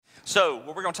So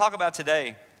what we're going to talk about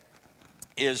today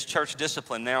is church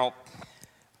discipline. Now,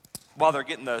 while they're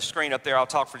getting the screen up there, I'll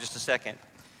talk for just a second.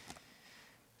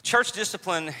 Church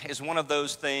discipline is one of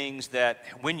those things that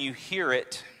when you hear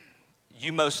it,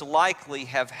 you most likely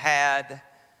have had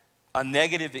a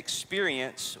negative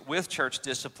experience with church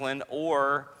discipline,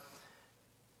 or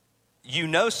you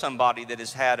know somebody that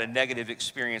has had a negative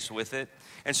experience with it.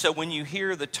 And so when you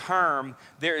hear the term,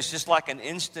 there is just like an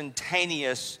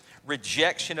instantaneous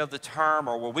rejection of the term,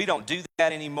 or well, we don't do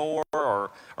that anymore,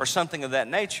 or something of that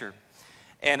nature.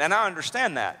 And I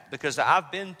understand that because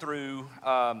I've been through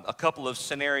a couple of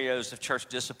scenarios of church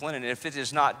discipline, and if it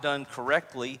is not done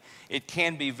correctly, it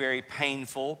can be very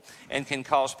painful and can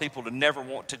cause people to never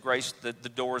want to grace the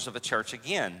doors of a church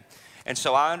again. And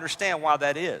so I understand why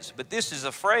that is. But this is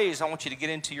a phrase I want you to get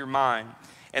into your mind,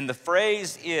 and the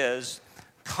phrase is,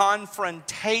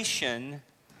 confrontation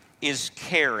is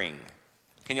caring.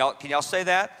 Can y'all say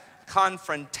that?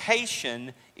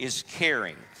 Confrontation is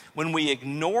caring. When we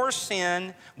ignore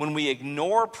sin, when we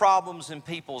ignore problems in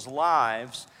people's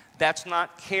lives, that's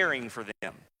not caring for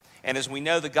them. And as we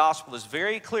know, the gospel is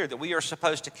very clear that we are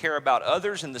supposed to care about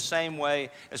others in the same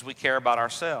way as we care about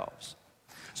ourselves.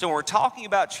 So when we're talking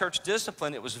about church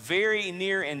discipline, it was very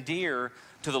near and dear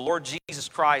to the Lord Jesus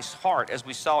Christ's heart, as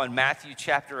we saw in Matthew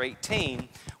chapter 18,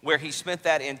 where he spent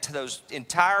that into those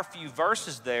entire few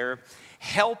verses there,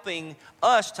 helping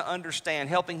us to understand,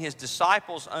 helping his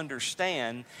disciples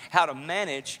understand how to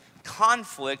manage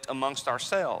conflict amongst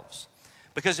ourselves.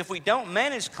 Because if we don't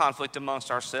manage conflict amongst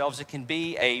ourselves, it can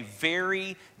be a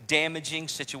very damaging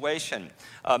situation.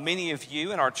 Many of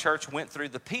you in our church went through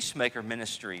the Peacemaker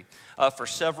ministry for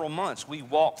several months. We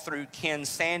walked through Ken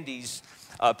Sandy's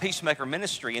Peacemaker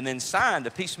ministry and then signed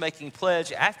a peacemaking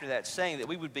pledge after that, saying that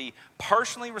we would be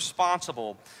personally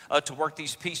responsible to work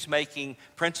these peacemaking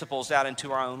principles out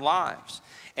into our own lives.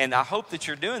 And I hope that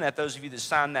you're doing that. Those of you that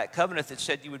signed that covenant that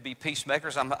said you would be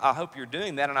peacemakers, I hope you're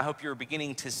doing that, and I hope you're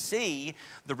beginning to see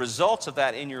the results of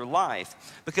that in your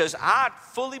life. Because I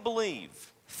fully believe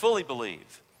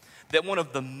that one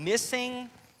of the missing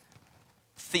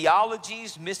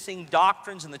theologies, missing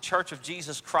doctrines in the Church of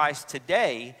Jesus Christ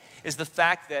today is the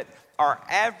fact that our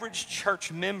average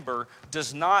church member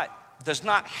does not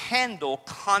handle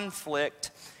conflict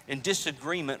and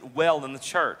disagreement well in the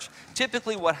church.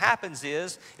 Typically what happens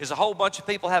is a whole bunch of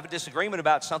people have a disagreement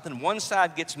about something, one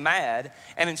side gets mad,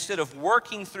 and instead of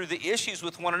working through the issues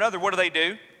with one another, what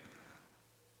do?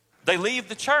 They leave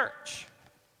the church,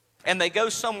 and they go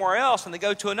somewhere else, and they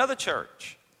go to another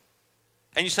church.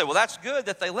 And you say, well, that's good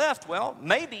that they left. Well,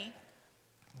 maybe.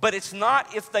 But it's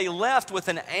not if they left with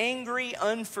an angry,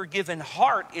 unforgiven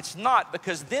heart. It's not,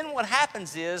 because then what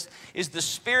happens is the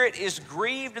Spirit is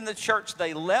grieved in the church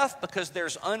they left because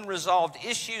there's unresolved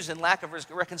issues and lack of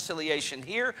reconciliation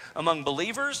here among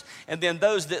believers. And then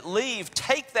those that leave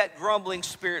take that grumbling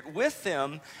spirit with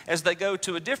them as they go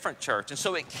to a different church. And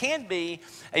so it can be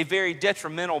a very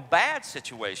detrimental, bad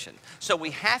situation. So we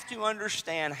have to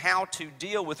understand how to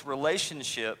deal with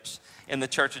relationships in the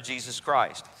Church of Jesus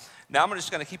Christ. Now, I'm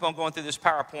just going to keep on going through this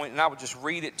PowerPoint, and I will just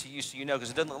read it to you so you know, because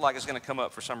it doesn't look like it's going to come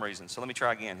up for some reason. So let me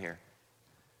try again here.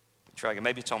 Try again.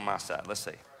 Maybe it's on my side. Let's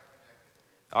see.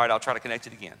 All right, I'll try to connect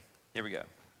it again. Here we go.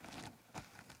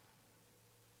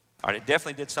 All right, it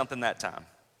definitely did something that time.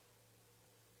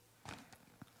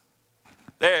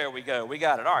 There we go. We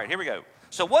got it. All right, here we go.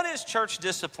 So what is church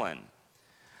discipline?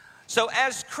 So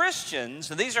as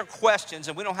Christians, and these are questions,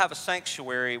 and we don't have a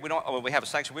sanctuary. We have a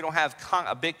sanctuary. We don't have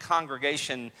a big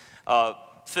congregation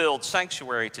filled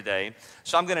sanctuary today.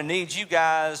 So I'm going to need you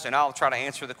guys, and I'll try to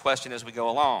answer the question as we go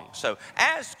along. So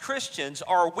as Christians,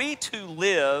 are we to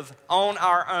live on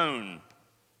our own?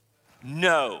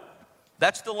 No.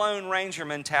 That's the Lone Ranger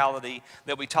mentality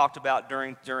that we talked about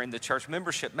during the church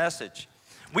membership message.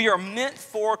 We are meant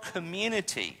for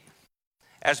community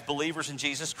as believers in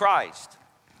Jesus Christ.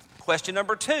 Question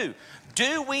number 2,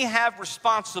 do we have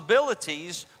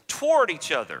responsibilities toward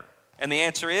each other? And the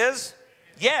answer is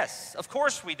yes, of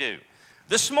course we do.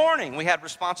 This morning we had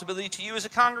responsibility to you as a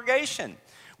congregation.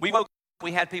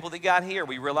 We had people that got here.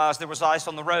 We realized there was ice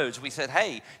on the roads. We said,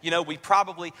 hey,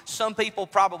 some people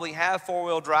probably have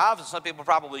four-wheel drives, and some people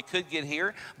probably could get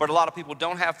here, but a lot of people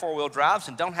don't have four-wheel drives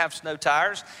and don't have snow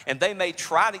tires, and they may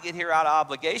try to get here out of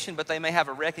obligation, but they may have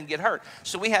a wreck and get hurt.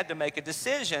 So we had to make a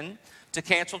decision to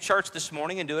cancel church this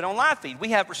morning and do it on live feed.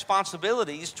 We have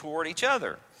responsibilities toward each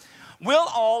other. Will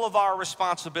all of our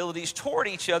responsibilities toward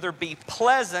each other be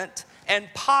pleasant and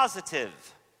positive?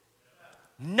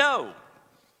 No.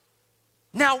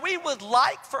 Now, we would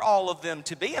like for all of them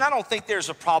to be, and I don't think there's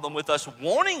a problem with us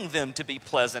wanting them to be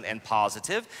pleasant and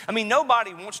positive. I mean,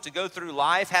 nobody wants to go through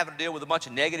life having to deal with a bunch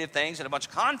of negative things and a bunch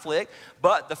of conflict,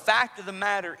 but the fact of the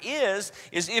matter is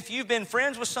if you've been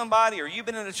friends with somebody or you've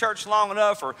been in the church long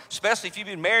enough, or especially if you've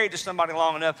been married to somebody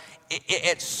long enough,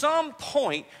 at some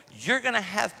point, you're going to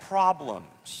have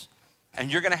problems and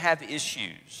you're going to have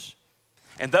issues.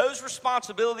 And those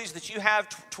responsibilities that you have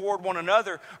toward one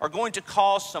another are going to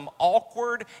cause some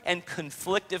awkward and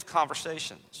conflictive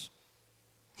conversations.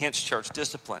 Hence, church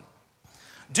discipline.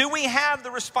 Do we have the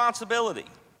responsibility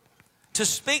to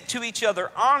speak to each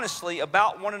other honestly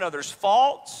about one another's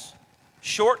faults,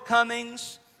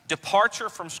 shortcomings, departure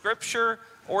from Scripture,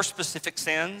 or specific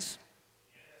sins?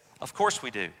 Of course we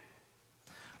do.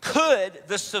 Could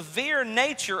the severe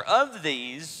nature of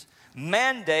these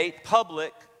mandate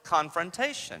public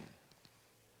confrontation?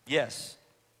 Yes.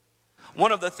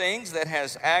 One of the things that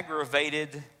has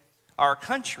aggravated our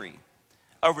country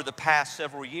over the past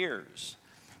several years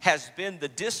has been the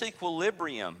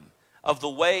disequilibrium of the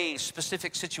way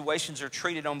specific situations are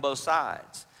treated on both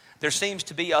sides. There seems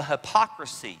to be a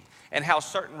hypocrisy in how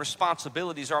certain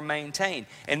responsibilities are maintained.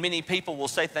 And many people will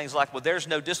say things like, well, there's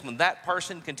no discipline. That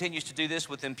person continues to do this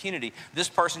with impunity. This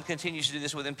person continues to do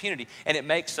this with impunity. And it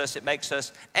makes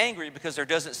us angry because there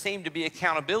doesn't seem to be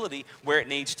accountability where it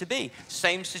needs to be.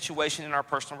 Same situation in our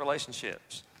personal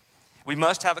relationships. We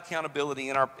must have accountability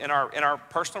in our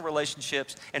personal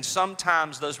relationships, and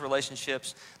sometimes those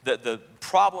relationships, the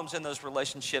problems in those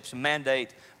relationships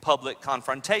mandate public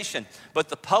confrontation. But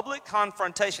the public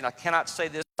confrontation, I cannot say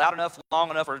this loud enough, long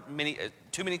enough, or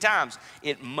too many times,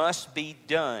 it must be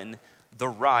done the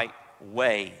right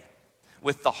way,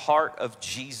 with the heart of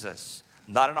Jesus,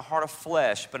 not in a heart of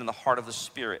flesh, but in the heart of the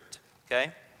Spirit,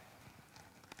 okay?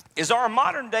 Is our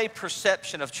modern day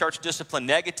perception of church discipline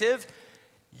negative?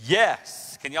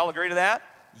 Yes. Can y'all agree to that?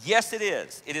 Yes, it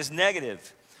is. It is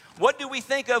negative. What do we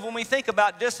think of when we think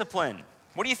about discipline?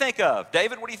 What do you think of?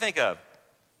 David, what do you think of?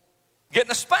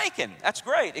 Getting a spanking. That's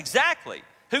great. Exactly.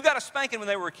 Who got a spanking when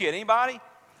they were a kid? Anybody?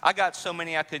 I got so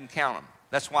many I couldn't count them.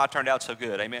 That's why I turned out so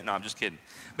good. Amen? No, I'm just kidding.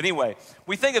 But anyway,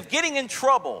 we think of getting in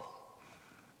trouble.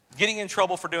 Getting in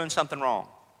trouble for doing something wrong.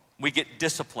 We get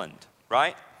disciplined,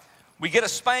 right? We get a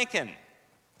spanking,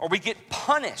 or we get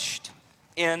punished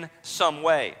in some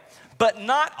way. But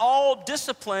not all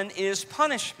discipline is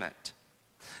punishment.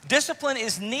 Discipline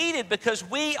is needed because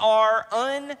we are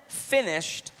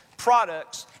unfinished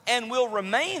products and will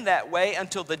remain that way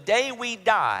until the day we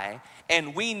die,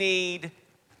 and we need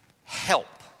help.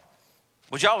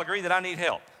 Would y'all agree that I need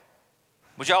help?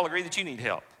 Would y'all agree that you need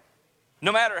help?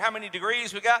 No matter how many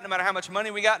degrees we got, no matter how much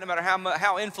money we got, no matter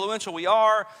how influential we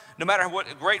are, no matter what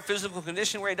great physical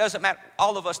condition we're in, it doesn't matter.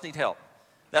 All of us need help.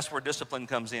 That's where discipline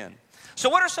comes in. So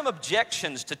what are some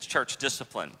objections to church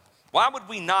discipline? Why would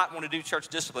we not want to do church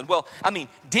discipline? Well,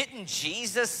 didn't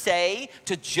Jesus say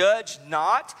to judge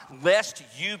not, lest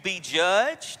you be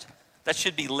judged? That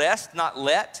should be lest, not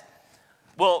let.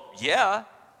 Well, yeah,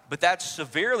 but that's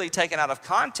severely taken out of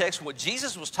context. What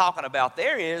Jesus was talking about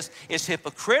there is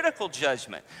hypocritical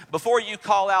judgment. Before you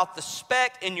call out the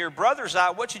speck in your brother's eye,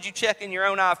 what should you check in your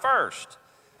own eye first?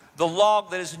 The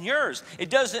log that is in yours. It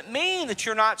doesn't mean that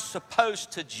you're not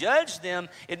supposed to judge them.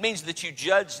 It means that you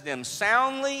judge them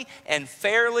soundly and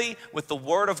fairly with the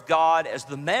Word of God as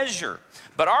the measure.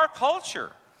 But our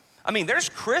culture, there's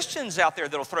Christians out there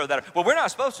that'll throw that up. Well, we're not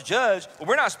supposed to judge. Well,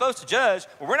 we're not supposed to judge.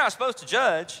 Well, we're not supposed to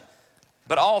judge.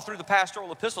 But all through the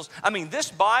pastoral epistles, this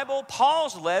Bible,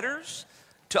 Paul's letters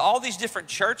to all these different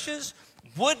churches,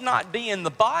 would not be in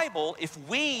the Bible if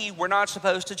we were not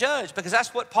supposed to judge, because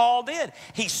that's what Paul did.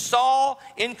 He saw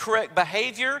incorrect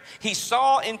behavior, he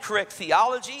saw incorrect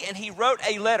theology, and he wrote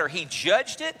a letter. He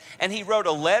judged it, and he wrote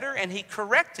a letter, and he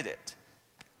corrected it.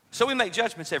 So we make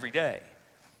judgments every day.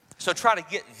 So try to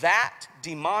get that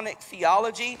demonic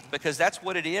theology, because that's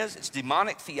what it is. It's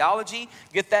demonic theology.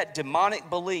 Get that demonic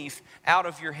belief out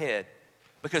of your head,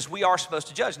 because we are supposed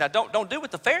to judge. Now, don't do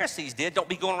what the Pharisees did. Don't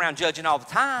be going around judging all the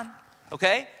time.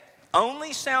 Okay?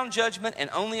 Only sound judgment and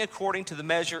only according to the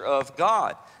measure of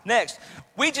God. Next,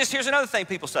 here's another thing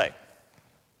people say.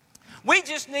 We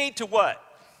just need to what?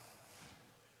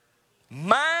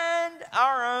 Mind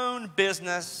our own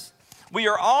business. We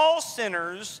are all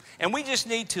sinners, and we just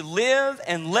need to live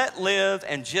and let live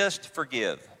and just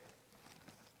forgive.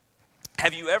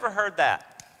 Have you ever heard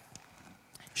that?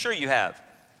 Sure you have.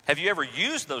 Have you ever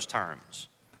used those terms?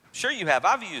 Sure you have.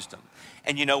 I've used them.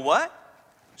 And you know what?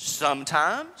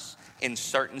 Sometimes, in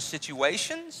certain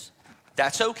situations,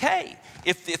 That's okay.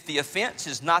 If the offense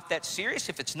is not that serious,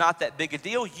 if it's not that big a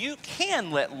deal, you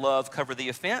can let love cover the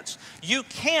offense. You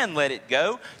can let it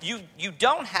go. You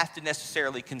don't have to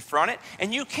necessarily confront it,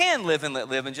 and you can live and let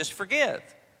live and just forgive.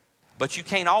 But you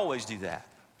can't always do that.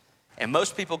 And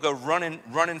most people go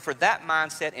running for that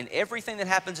mindset in everything that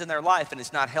happens in their life, and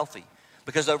it's not healthy.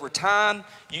 Because over time,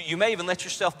 you may even let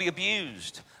yourself be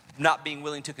abused, not being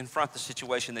willing to confront the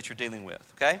situation that you're dealing with,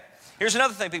 okay? Here's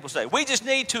another thing people say. We just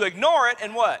need to ignore it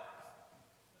and what?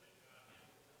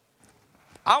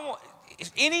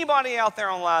 Anybody out there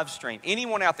on live stream,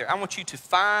 anyone out there, I want you to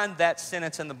find that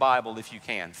sentence in the Bible if you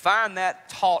can. Find that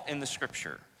taught in the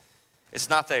Scripture. It's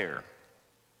not there.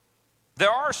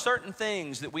 There are certain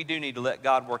things that we do need to let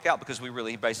God work out because we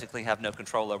really basically have no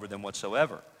control over them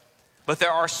whatsoever. But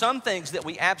there are some things that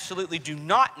we absolutely do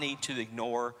not need to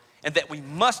ignore and that we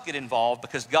must get involved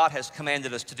because God has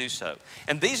commanded us to do so.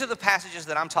 And these are the passages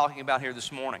that I'm talking about here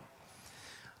this morning.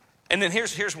 And then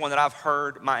here's one that I've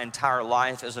heard my entire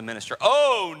life as a minister.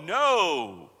 Oh,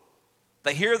 no.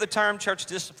 They hear the term church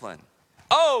discipline.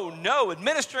 Oh, no.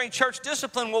 Administering church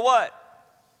discipline will what?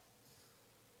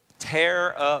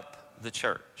 Tear up the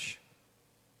church.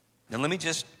 Now, let me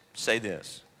just say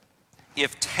this.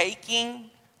 If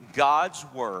taking God's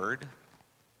word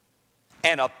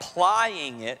and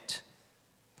applying it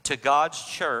to God's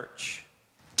church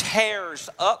tears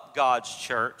up God's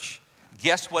church,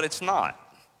 guess what it's not?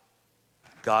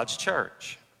 God's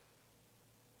church.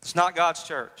 It's not God's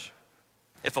church.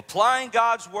 If applying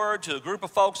God's word to a group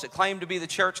of folks that claim to be the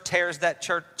church tears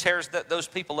those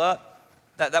people up,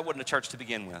 that wasn't a church to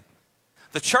begin with.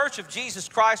 The church of Jesus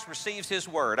Christ receives his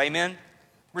word. Amen?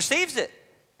 Receives it.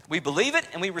 We believe it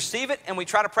and we receive it and we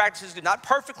try to practice it, not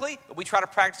perfectly, but we try to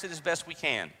practice it as best we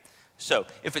can. So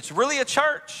if it's really a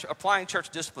church, applying church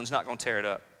discipline is not going to tear it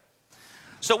up.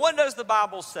 So what does the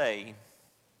Bible say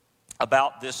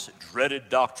about this dreaded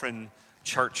doctrine,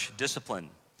 church discipline?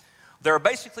 There are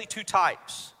basically two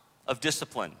types of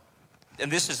discipline.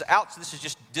 And this is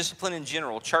just discipline in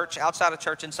general, church, outside of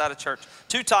church, inside of church.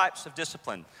 Two types of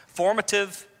discipline,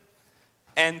 formative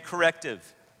and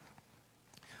corrective.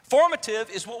 Formative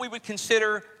is what we would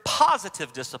consider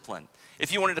positive discipline.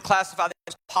 If you wanted to classify that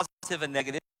as positive and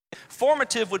negative,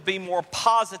 formative would be more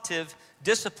positive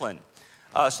discipline.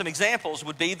 Some examples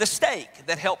would be the stake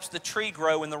that helps the tree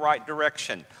grow in the right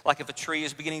direction. Like if a tree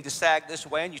is beginning to sag this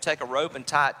way and you take a rope and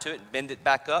tie it to it and bend it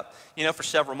back up, for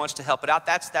several months to help it out,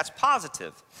 that's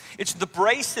positive. It's the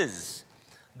braces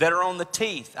that are on the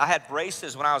teeth. I had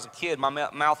braces when I was a kid. My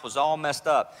mouth was all messed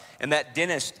up. And that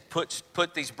dentist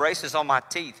put these braces on my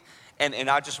teeth. And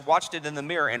I just watched it in the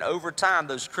mirror. And over time,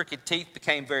 those crooked teeth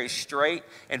became very straight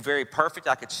and very perfect.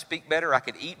 I could speak better. I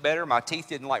could eat better. My teeth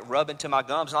didn't rub into my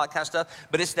gums and all that kind of stuff.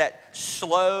 But it's that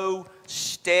slow,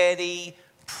 steady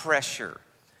pressure.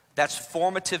 That's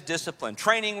formative discipline.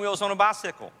 Training wheels on a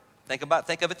bicycle. Think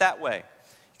of it that way.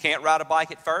 You can't ride a bike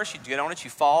at first. You get on it,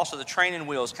 you fall. So the training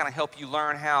wheels kind of help you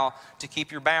learn how to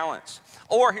keep your balance.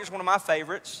 Or here's one of my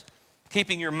favorites.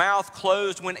 Keeping your mouth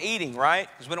closed when eating, right?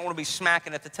 Because we don't want to be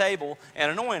smacking at the table and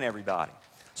annoying everybody.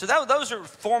 So those are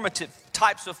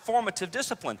types of formative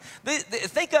discipline.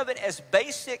 Think of it as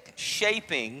basic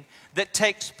shaping that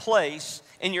takes place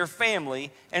in your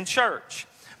family and church.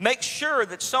 Make sure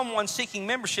that someone seeking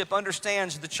membership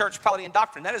understands the church polity and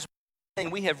doctrine. That is one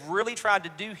thing we have really tried to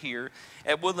do here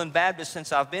at Woodland Baptist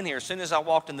since I've been here. As soon as I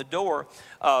walked in the door,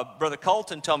 Brother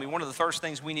Colton told me one of the first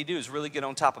things we need to do is really get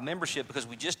on top of membership because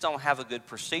we just don't have a good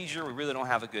procedure. We really don't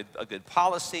have a good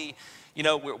policy.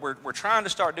 We're trying to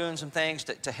start doing some things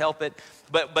to help it,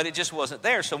 but it just wasn't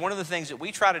there. So one of the things that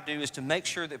we try to do is to make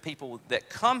sure that people that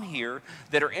come here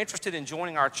that are interested in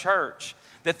joining our church,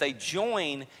 that they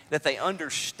join, that they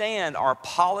understand our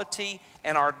polity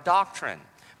and our doctrine.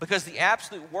 Because the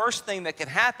absolute worst thing that can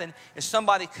happen is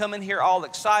somebody come in here all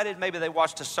excited. Maybe they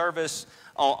watched a service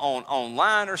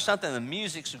online or something. The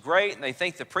music's great and they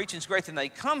think the preaching's great. Then they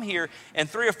come here and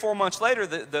 3 or 4 months later,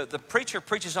 the preacher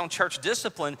preaches on church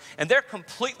discipline and they're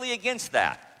completely against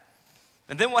that.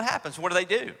 And then what happens? What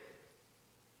do?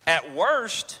 At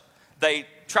worst, they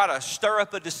try to stir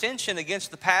up a dissension against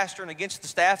the pastor and against the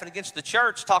staff and against the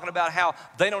church, talking about how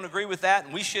they don't agree with that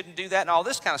and we shouldn't do that and all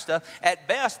this kind of stuff. At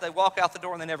best, they walk out the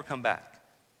door and they never come back.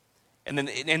 And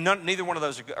neither one of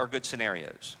those are good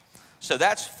scenarios. So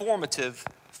that's formative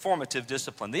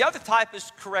discipline. The other type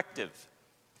is corrective.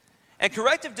 And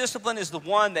corrective discipline is the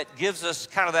one that gives us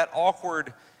kind of that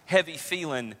awkward, heavy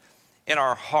feeling in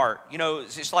our heart.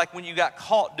 It's like when you got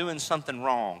caught doing something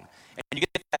wrong and you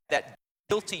get that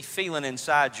guilty feeling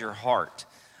inside your heart.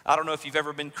 I don't know if you've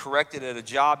ever been corrected at a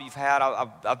job you've had.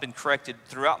 I've been corrected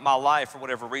throughout my life for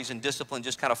whatever reason. Discipline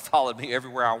just kind of followed me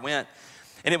everywhere I went.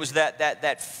 And it was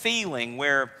that feeling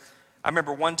where I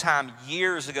remember one time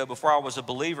years ago before I was a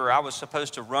believer, I was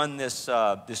supposed to run this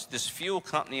fuel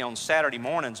company on Saturday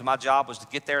mornings. My job was to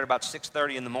get there at about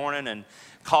 6:30 in the morning and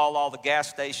call all the gas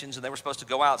stations, and they were supposed to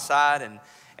go outside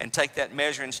and take that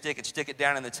measuring stick and stick it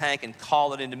down in the tank and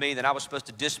call it into me. Then I was supposed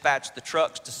to dispatch the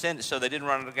trucks to send it so they didn't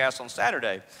run out of gas on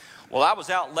Saturday. Well, I was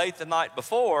out late the night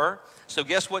before, so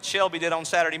guess what Shelby did on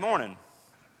Saturday morning?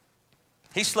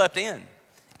 He slept in.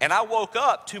 And I woke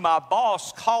up to my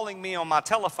boss calling me on my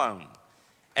telephone.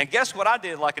 And guess what I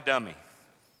did like a dummy?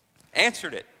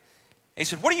 Answered it. He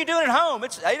said, "What are you doing at home?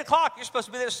 It's 8 o'clock. You're supposed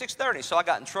to be there at 6:30. So I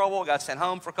got in trouble. Got sent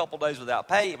home for a couple days without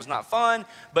pay. It was not fun.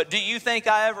 But do you think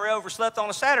I ever overslept on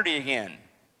a Saturday again?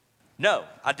 No,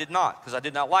 I did not, because I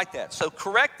did not like that. So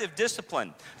corrective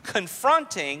discipline,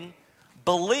 confronting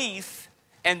belief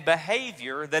and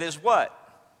behavior that is what?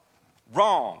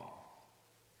 Wrong.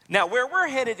 Now, where we're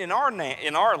headed in our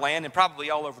land, and probably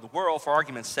all over the world for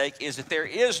argument's sake, is that there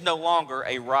is no longer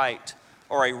a right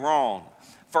or a wrong.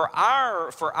 For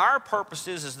our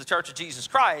purposes as the Church of Jesus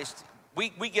Christ, we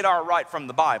get our right from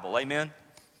the Bible, amen?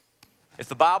 If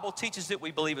the Bible teaches it,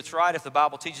 we believe it's right. If the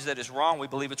Bible teaches that it's wrong, we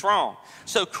believe it's wrong.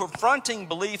 So confronting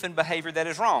belief and behavior that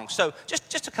is wrong. So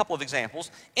just a couple of examples.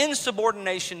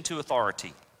 Insubordination to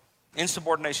authority.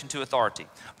 Insubordination to authority.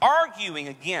 Arguing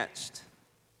against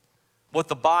what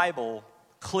the Bible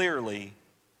clearly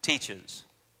teaches.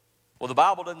 Well, the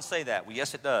Bible doesn't say that. Well,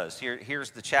 yes, it does.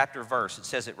 Here's the chapter verse. It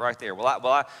says it right there.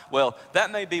 Well,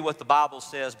 that may be what the Bible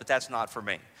says, but that's not for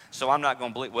me. So I'm not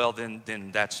going to believe. Well,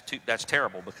 then that's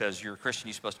terrible, because you're a Christian.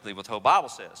 You're supposed to believe what the whole Bible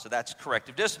says. So that's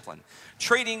corrective discipline.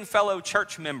 Treating fellow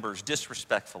church members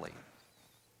disrespectfully.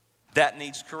 That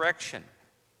needs correction.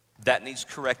 That needs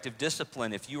corrective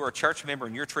discipline. If you are a church member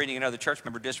and you're treating another church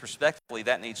member disrespectfully,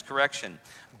 that needs correction.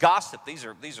 Gossip, these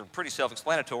are pretty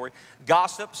self-explanatory.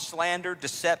 Gossip, slander,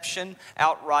 deception,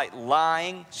 outright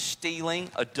lying, stealing,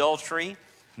 adultery,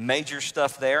 major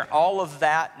stuff there. All of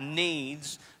that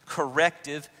needs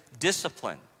corrective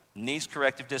discipline. Needs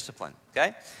corrective discipline,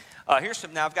 okay?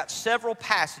 Now I've got several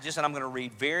passages, and I'm going to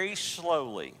read very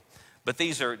slowly. But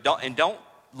these are, don't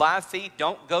live feed,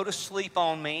 don't go to sleep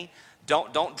on me.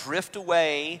 Don't drift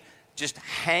away. Just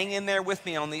hang in there with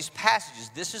me on these passages.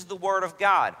 This is the Word of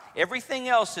God. Everything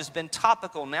else has been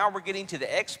topical. Now we're getting to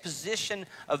the exposition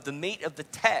of the meat of the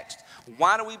text.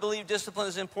 Why do we believe discipline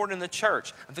is important in the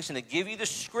church? I'm fixing to give you the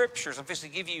scriptures. I'm fixing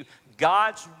to give you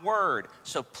God's Word.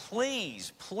 So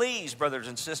please, brothers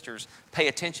and sisters, pay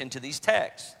attention to these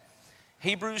texts.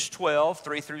 Hebrews 12,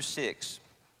 3 through 6.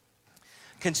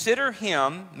 Consider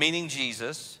him, meaning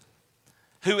Jesus,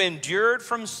 who endured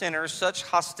from sinners such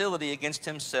hostility against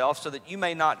himself, so that you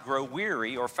may not grow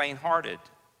weary or faint-hearted.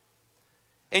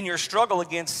 In your struggle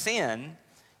against sin,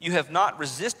 you have not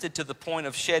resisted to the point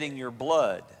of shedding your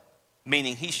blood,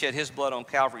 meaning he shed his blood on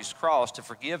Calvary's cross to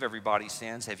forgive everybody's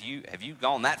sins. Have you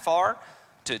gone that far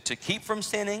to keep from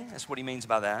sinning? That's what he means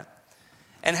by that.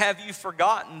 And have you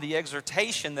forgotten the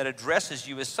exhortation that addresses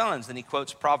you as sons? Then he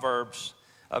quotes Proverbs,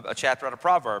 a chapter out of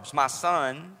Proverbs. My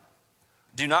son,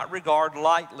 do not regard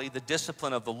lightly the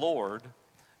discipline of the Lord,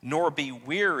 nor be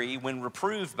weary when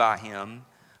reproved by him.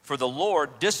 For the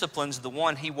Lord disciplines the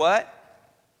one he what?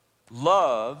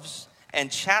 Loves, and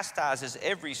chastises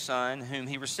every son whom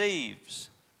he receives.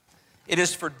 It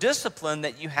is for discipline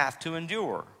that you have to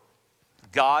endure.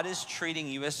 God is treating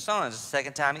you as sons. It's the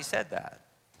second time he said that.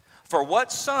 For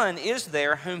what son is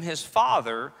there whom his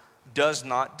father does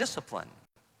not discipline?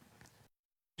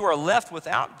 You are left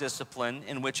without discipline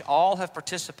in which all have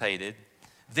participated,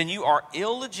 then you are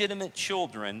illegitimate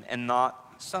children and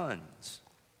not sons.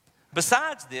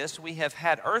 Besides this, we have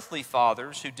had earthly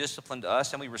fathers who disciplined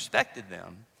us, and we respected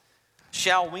them.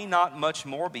 Shall we not much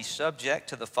more be subject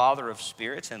to the Father of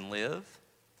spirits and live?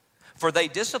 For they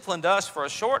disciplined us for a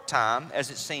short time,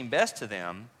 as it seemed best to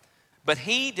them, but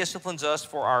he disciplines us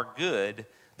for our good,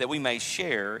 that we may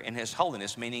share in his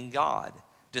holiness, meaning God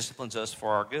disciplines us for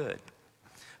our good.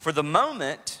 For the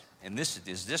moment, and this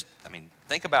is just,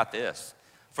 think about this.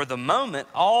 For the moment,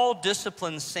 all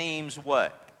discipline seems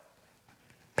what?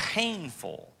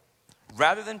 Painful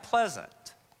rather than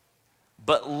pleasant.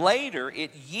 But later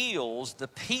it yields the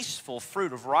peaceful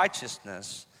fruit of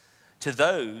righteousness to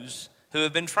those who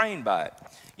have been trained by it.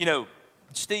 You know,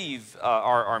 Steve,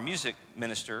 our music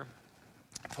minister,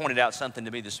 pointed out something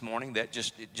to me this morning that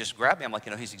just grabbed me. I'm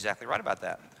like, he's exactly right about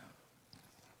that.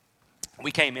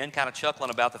 We came in kind of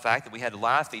chuckling about the fact that we had a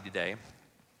live feed today.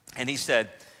 And he said,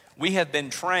 we have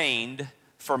been trained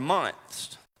for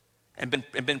months and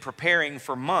been preparing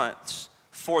for months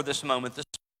for this moment.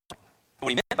 What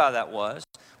he meant by that was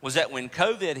that when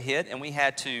COVID hit and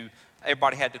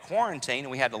everybody had to quarantine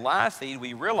and we had to live feed,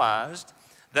 we realized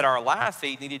that our live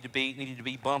feed needed to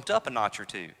be bumped up a notch or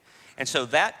two. And so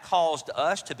that caused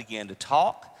us to begin to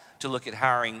talk, to look at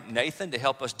hiring Nathan to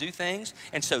help us do things.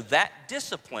 And so that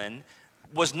discipline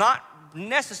was not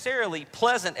necessarily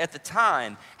pleasant at the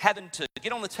time, having to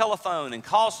get on the telephone and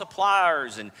call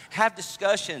suppliers and have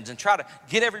discussions and try to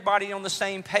get everybody on the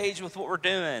same page with what we're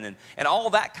doing and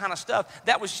all that kind of stuff.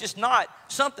 That was just not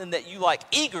something that you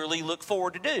eagerly look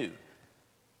forward to do.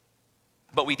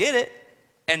 But we did it,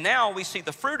 and now we see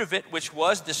the fruit of it, which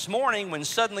was this morning when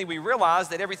suddenly we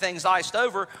realized that everything's iced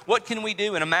over. What can we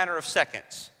do in a matter of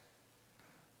seconds?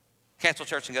 Cancel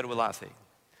church and go to a live feed.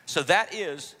 So that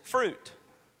is fruit.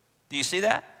 Do you see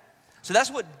that? So that's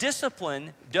what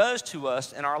discipline does to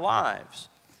us in our lives.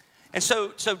 And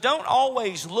so don't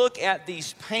always look at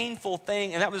these painful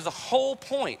things. And that was the whole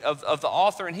point of the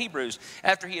author in Hebrews,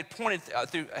 after he had pointed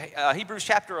through Hebrews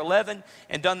chapter 11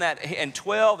 and done that in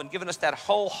 12 and given us that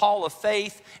whole hall of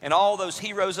faith and all those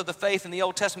heroes of the faith in the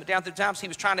Old Testament down through times. He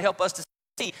was trying to help us to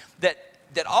see that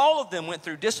all of them went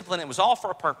through discipline. It was all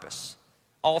for a purpose.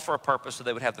 All for a purpose, so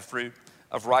they would have the fruit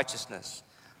of righteousness.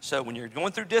 So when you're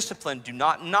going through discipline, do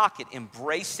not knock it.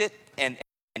 Embrace it and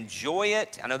enjoy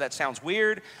it. I know that sounds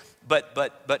weird,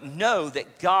 but know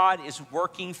that God is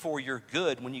working for your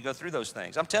good when you go through those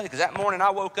things. I'm telling you, because that morning I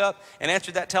woke up and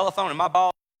answered that telephone, and my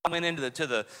boss went into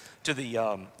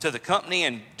the company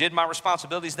and did my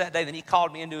responsibilities that day. Then he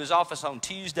called me into his office on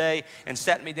Tuesday and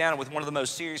sat me down with one of the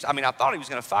most serious. I thought he was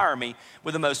going to fire me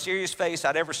with the most serious face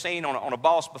I'd ever seen on a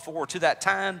boss before. To that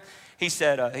time, he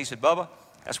said, Bubba,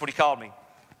 that's what he called me.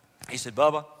 He said,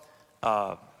 Bubba,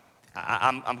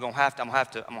 I'm gonna have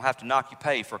to knock you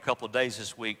pay for a couple of days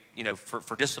this week,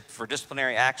 for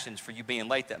disciplinary actions for you being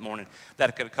late that morning.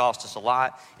 That could have cost us a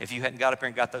lot. If you hadn't got up here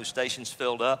and got those stations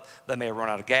filled up, they may have run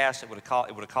out of gas. It would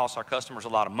have cost our customers a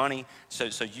lot of money. So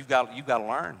you've got to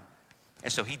learn.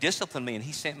 And so he disciplined me and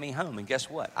he sent me home. And guess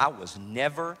what? I was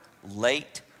never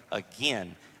late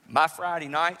again. My Friday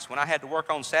nights, when I had to work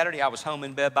on Saturday, I was home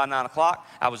in bed by 9 o'clock.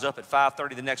 I was up at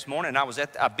 5:30 the next morning, and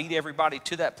I beat everybody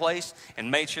to that place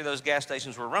and made sure those gas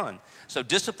stations were run. So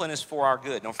discipline is for our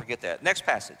good. Don't forget that. Next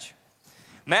passage.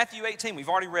 Matthew 18. We've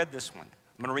already read this one.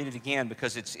 I'm going to read it again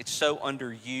because it's so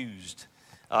underused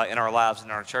in our lives and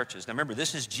in our churches. Now remember,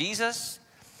 this is Jesus,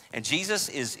 and Jesus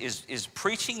is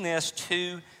preaching this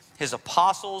to his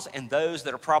apostles and those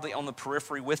that are probably on the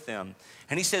periphery with them.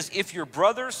 And he says, if your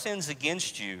brother sins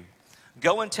against you,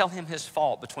 go and tell him his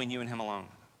fault between you and him alone.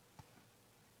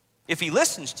 If he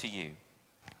listens to you,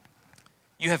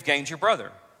 you have gained your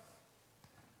brother.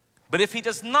 But if he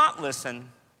does not listen,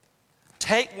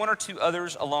 take one or two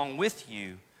others along with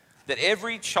you, that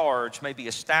every charge may be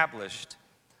established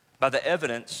by the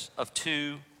evidence of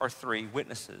 2 or 3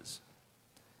 witnesses.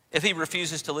 If he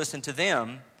refuses to listen to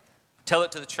them, tell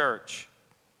it to the church.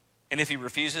 And if he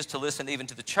refuses to listen even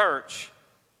to the church,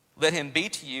 let him be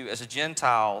to you as a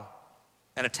Gentile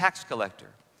and a tax collector.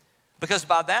 Because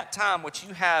by that time, what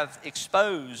you have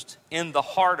exposed in the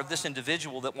heart of this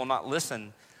individual that will not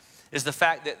listen is the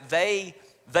fact that they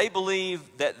believe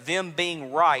that them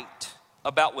being right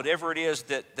about whatever it is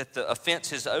that the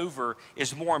offense is over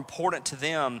is more important to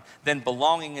them than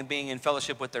belonging and being in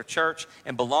fellowship with their church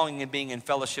and belonging and being in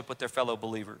fellowship with their fellow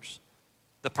believers.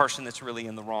 The person that's really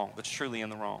in the wrong, that's truly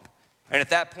in the wrong. And at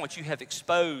that point, you have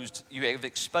exposed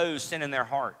sin in their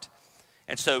heart.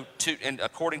 And so,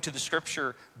 according to the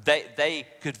scripture, they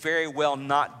could very well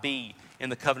not be in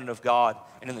the covenant of God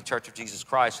and in the church of Jesus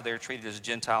Christ. So they are treated as a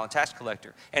Gentile and tax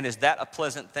collector. And is that a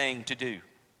pleasant thing to do?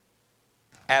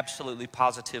 Absolutely,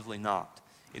 positively not.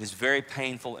 It is very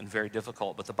painful and very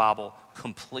difficult, but the Bible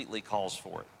completely calls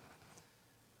for it.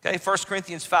 Okay, 1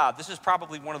 Corinthians 5. This is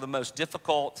probably one of the most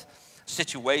difficult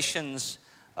situations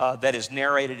that is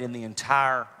narrated in the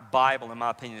entire Bible, in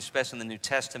my opinion, especially in the New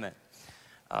Testament.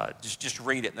 Just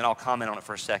read it, and then I'll comment on it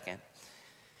for a second.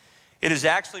 It is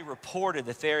actually reported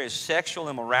that there is sexual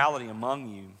immorality among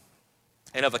you,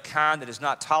 and of a kind that is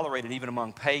not tolerated even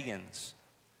among pagans.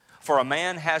 For a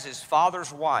man has his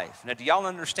father's wife. Now, do y'all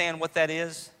understand what that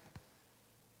is?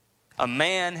 A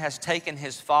man has taken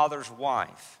his father's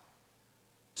wife.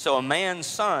 So a man's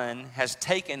son has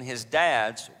taken his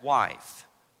dad's wife.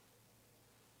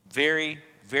 Very,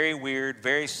 very weird,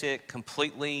 very sick,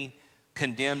 completely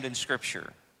condemned in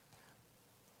Scripture.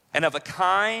 And of a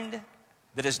kind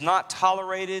that is not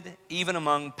tolerated even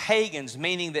among pagans,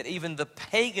 meaning that even the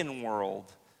pagan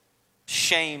world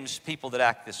shames people that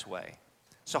act this way.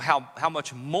 So how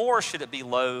much more should it be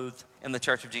loathed in the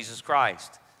church of Jesus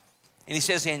Christ? And he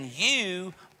says, and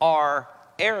you are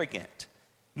arrogant.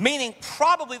 Meaning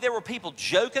probably there were people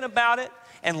joking about it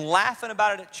and laughing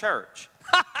about it at church.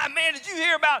 Man, did you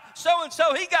hear about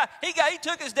so-and-so? He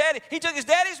took his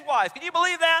daddy's wife. Can you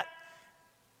believe that?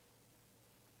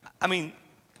 I mean,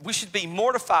 we should be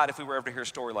mortified if we were ever to hear a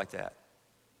story like that.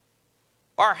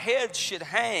 Our heads should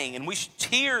hang, and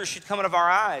tears should come out of our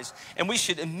eyes, and we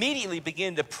should immediately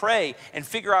begin to pray and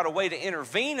figure out a way to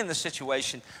intervene in the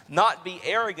situation, not be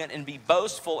arrogant and be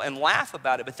boastful and laugh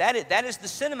about it. But that is the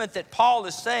sentiment that Paul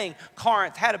is saying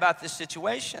Corinth had about this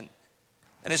situation.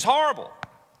 And it's horrible.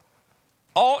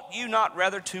 Ought you not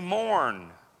rather to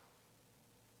mourn?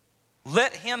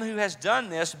 Let him who has done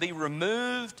this be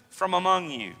removed from among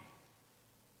you.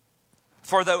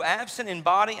 For though absent in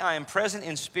body, I am present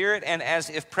in spirit, and as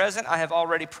if present, I have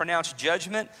already pronounced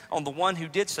judgment on the one who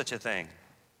did such a thing.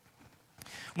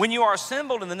 When you are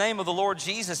assembled in the name of the Lord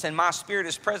Jesus, and my spirit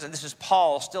is present, this is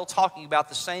Paul still talking about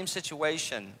the same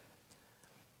situation,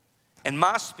 and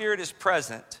my spirit is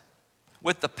present,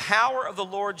 with the power of the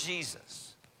Lord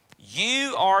Jesus,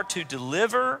 you are to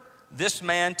deliver this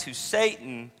man to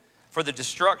Satan for the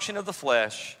destruction of the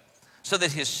flesh, so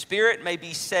that his spirit may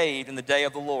be saved in the day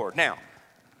of the Lord. Now,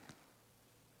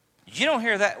 you don't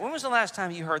hear that. When was the last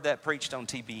time you heard that preached on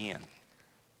TBN?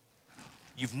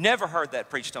 You've never heard that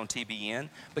preached on TBN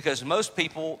because most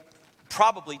people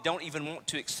probably don't even want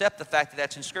to accept the fact that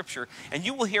that's in Scripture. And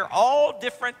you will hear all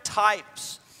different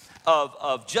types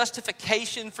of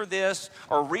justification for this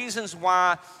or reasons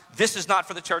why this is not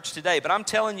for the church today. But I'm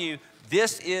telling you,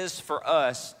 this is for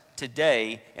us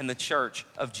today in the church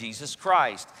of Jesus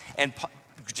Christ. And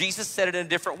Jesus said it in a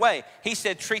different way. He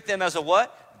said, treat them as a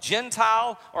what?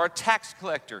 Gentile or a tax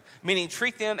collector, meaning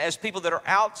treat them as people that are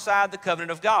outside the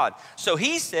covenant of God. So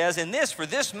he says in this, for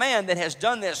this man that has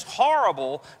done this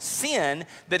horrible sin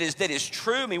that is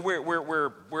true, I mean,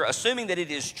 we're assuming that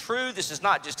it is true. This is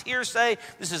not just hearsay.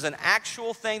 This is an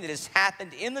actual thing that has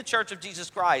happened in the church of Jesus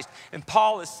Christ. And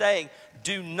Paul is saying,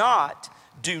 do not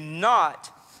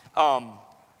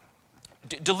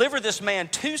deliver this man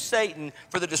to Satan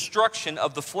for the destruction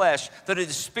of the flesh, that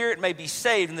his spirit may be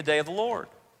saved in the day of the Lord.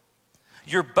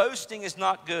 Your boasting is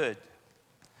not good.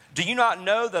 Do you not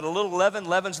know that a little leaven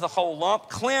leavens the whole lump?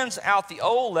 Cleanse out the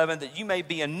old leaven, that you may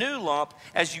be a new lump,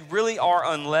 as you really are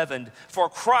unleavened. For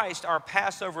Christ, our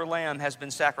Passover lamb, has been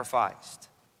sacrificed.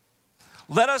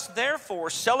 Let us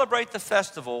therefore celebrate the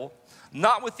festival,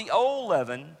 not with the old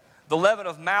leaven, the leaven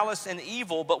of malice and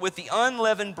evil, but with the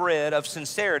unleavened bread of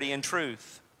sincerity and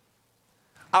truth.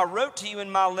 I wrote to you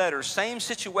in my letter, same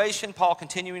situation, Paul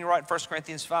continuing to write in 1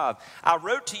 Corinthians 5. I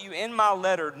wrote to you in my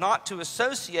letter not to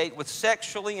associate with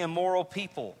sexually immoral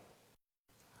people.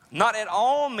 Not at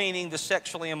all meaning the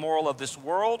sexually immoral of this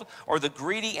world, or the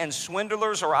greedy and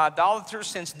swindlers or idolaters,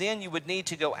 since then you would need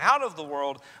to go out of the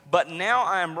world. But now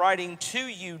I am writing to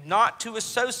you not to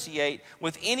associate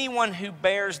with anyone who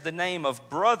bears the name of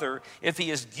brother if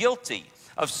he is guilty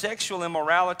of sexual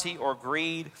immorality or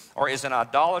greed, or is an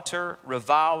idolater,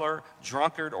 reviler,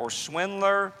 drunkard, or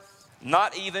swindler,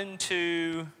 not even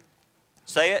to,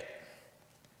 say it,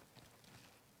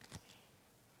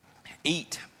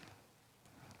 eat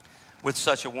with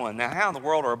such a one. Now, how in the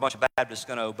world are a bunch of Baptists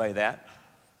going to obey that?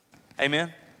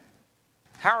 Amen?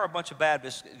 How are a bunch of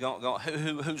Baptists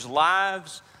whose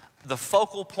lives, the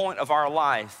focal point of our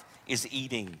life is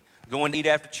eating, going to eat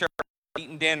after church,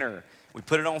 eating dinner. We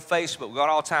put it on Facebook, we got it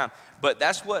all the time. But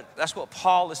that's what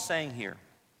Paul is saying here.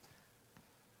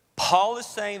 Paul is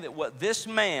saying that what this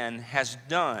man has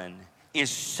done is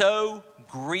so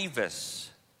grievous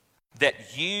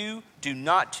that you do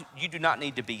not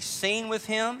need to be seen with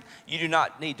him. You do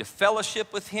not need to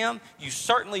fellowship with him. You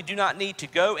certainly do not need to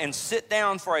go and sit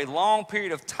down for a long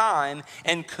period of time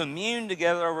and commune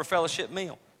together over a fellowship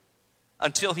meal.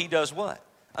 Until he does what?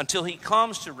 Until he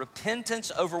comes to repentance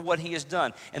over what he has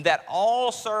done. And that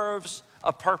all serves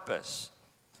a purpose.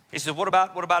 He said, what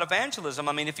about evangelism?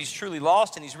 I mean, if he's truly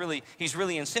lost and he's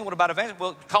really in sin, what about evangelism?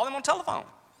 Well, call him on telephone.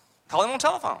 Call him on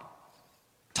telephone.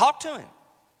 Talk to him.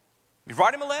 You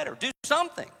write him a letter. Do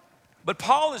something. But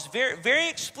Paul is very, very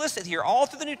explicit here. All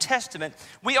through the New Testament,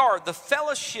 we are the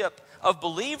fellowship of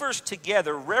believers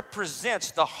together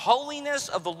represents the holiness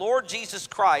of the Lord Jesus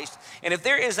Christ. And if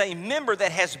there is a member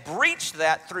that has breached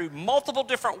that through multiple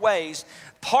different ways,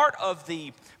 part of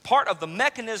the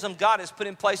mechanism God has put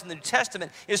in place in the New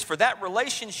Testament is for that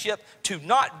relationship to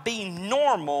not be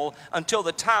normal until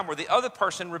the time where the other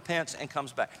person repents and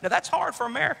comes back. Now that's hard for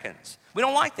Americans. We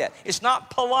don't like that. It's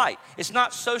not polite. It's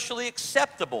not socially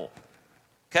acceptable.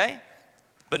 Okay?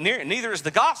 But neither is the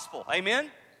gospel.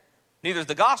 Amen? Neither is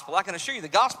the gospel. I can assure you the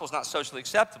gospel is not socially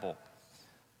acceptable.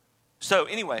 So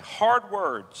anyway, hard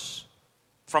words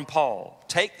from Paul.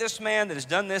 Take this man that has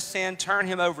done this sin, turn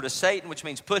him over to Satan, which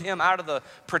means put him out of the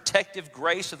protective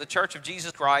grace of the church of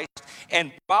Jesus Christ.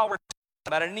 And while we're talking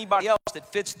about anybody else that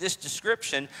fits this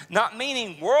description, not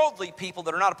meaning worldly people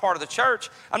that are not a part of the church,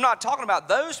 I'm not talking about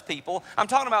those people. I'm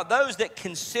talking about those that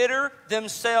consider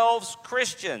themselves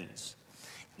Christians.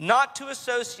 Not to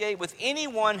associate with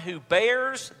anyone who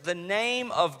bears the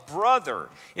name of brother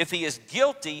if he is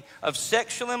guilty of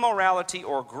sexual immorality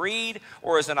or greed,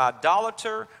 or is an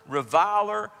idolater,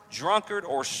 reviler, drunkard,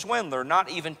 or swindler,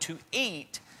 not even to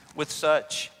eat with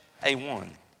such a one.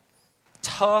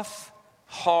 Tough,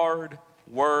 hard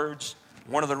words.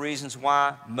 One of the reasons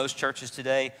why most churches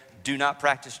today do not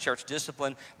practice church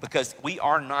discipline, because we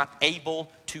are not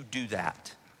able to do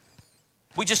that.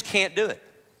 We just can't do it.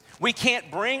 We can't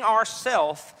bring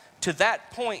ourselves to that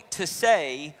point to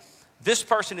say, this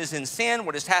person is in sin,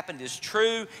 what has happened is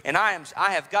true, and I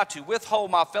have got to withhold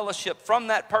my fellowship from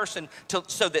that person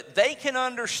so that they can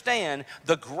understand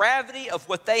the gravity of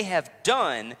what they have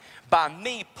done by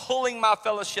me pulling my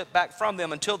fellowship back from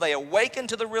them until they awaken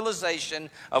to the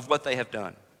realization of what they have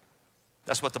done.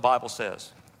 That's what the Bible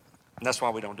says, and that's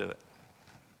why we don't do it.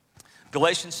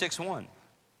 Galatians 6:1,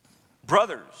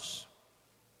 brothers,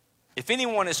 if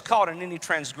anyone is caught in any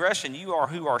transgression, you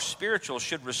who are spiritual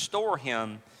should restore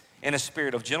him in a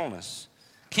spirit of gentleness.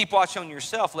 Keep watch on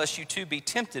yourself, lest you too be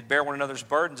tempted. Bear one another's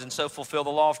burdens, and so fulfill the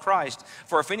law of Christ.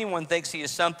 For if anyone thinks he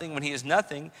is something when he is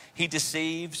nothing, he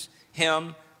deceives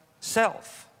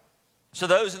himself. So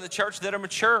those in the church that are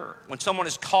mature, when someone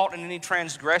is caught in any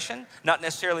transgression, not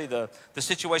necessarily the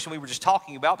situation we were just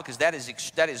talking about, because that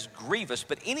is grievous,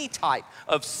 but any type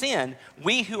of sin,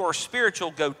 we who are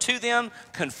spiritual go to them,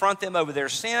 confront them over their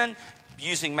sin,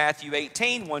 using Matthew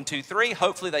 18, 1, 2, 3.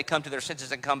 Hopefully they come to their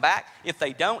senses and come back. If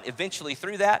they don't, eventually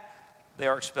through that, they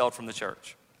are expelled from the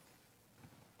church.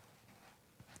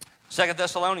 2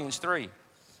 Thessalonians 3.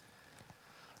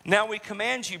 Now we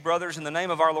command you, brothers, in the name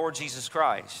of our Lord Jesus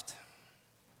Christ,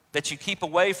 that you keep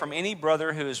away from any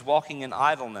brother who is walking in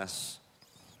idleness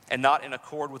and not in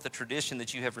accord with the tradition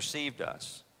that you have received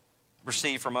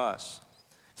from us.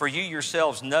 For you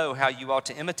yourselves know how you ought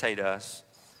to imitate us,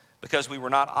 because we were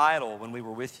not idle when we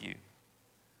were with you.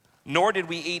 Nor did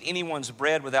we eat anyone's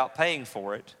bread without paying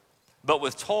for it, but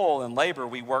with toil and labor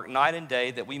we worked night and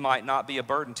day that we might not be a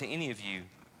burden to any of you.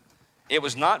 It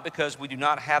was not because we do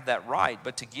not have that right,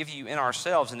 but to give you in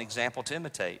ourselves an example to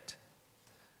imitate.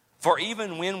 For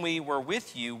even when we were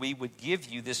with you, we would give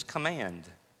you this command.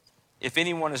 If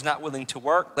anyone is not willing to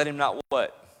work, let him not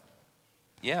what?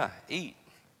 Yeah, eat.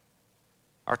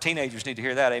 Our teenagers need to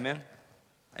hear that, amen?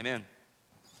 Amen.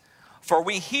 For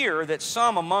we hear that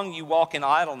some among you walk in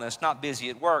idleness, not busy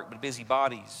at work, but busy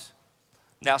bodies.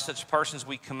 Now such persons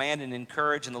we command and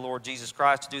encourage in the Lord Jesus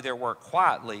Christ to do their work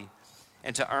quietly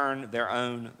and to earn their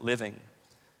own living.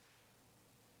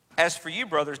 As for you,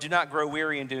 brothers, do not grow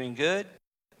weary in doing good.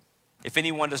 If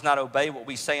anyone does not obey what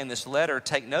we say in this letter,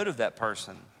 take note of that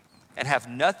person and have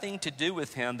nothing to do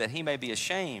with him, that he may be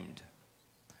ashamed.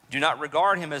 Do not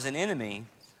regard him as an enemy,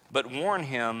 but warn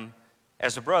him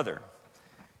as a brother.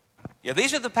 Yeah,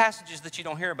 these are the passages that you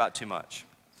don't hear about too much.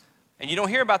 And you don't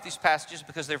hear about these passages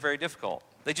because they're very difficult.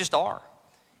 They just are.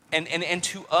 And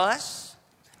to us,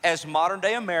 as modern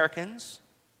day Americans,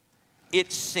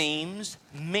 it seems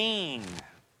mean.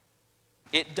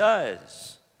 It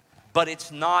does. But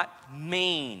it's not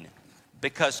mean,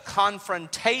 because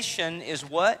confrontation is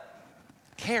what?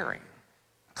 Caring.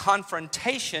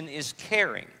 Confrontation is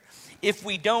caring. If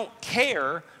we don't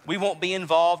care, we won't be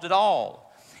involved at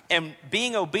all. And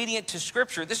being obedient to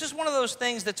Scripture, this is one of those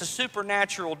things that's a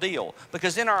supernatural deal,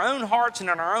 because in our own hearts and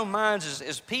in our own minds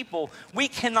as people, we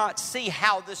cannot see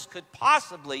how this could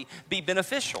possibly be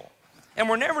beneficial. And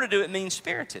we're never to do it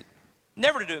mean-spirited.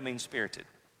 Never to do it mean-spirited.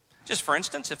 Just for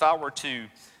instance, if I were to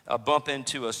bump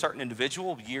into a certain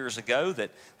individual years ago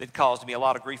that caused me a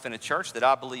lot of grief in a church that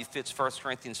I believe fits 1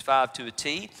 Corinthians 5 to a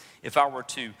T. If I were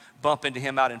to bump into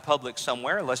him out in public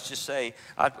somewhere, let's just say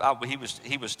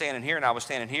he was standing here and I was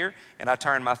standing here, and I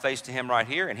turned my face to him right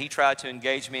here, and he tried to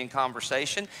engage me in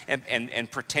conversation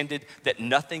and pretended that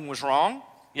nothing was wrong.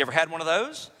 You ever had one of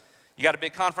those? You got a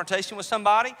big confrontation with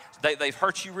somebody, they've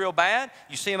hurt you real bad,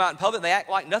 you see them out in public, they act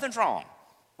like nothing's wrong,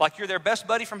 like you're their best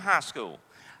buddy from high school.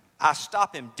 I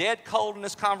stop him dead cold in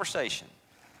this conversation,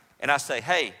 and I say,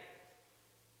 hey,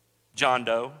 John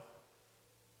Doe,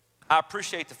 I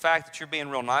appreciate the fact that you're being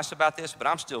real nice about this, but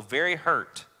I'm still very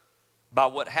hurt by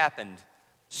what happened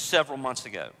several months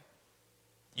ago.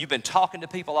 You've been talking to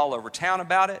people all over town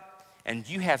about it, and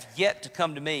you have yet to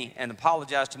come to me and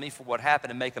apologize to me for what happened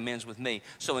and make amends with me.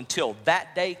 So until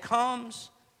that day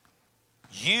comes,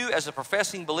 You as a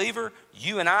professing believer,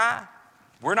 you and I,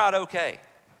 we're not okay.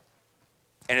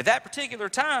 And at that particular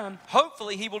time,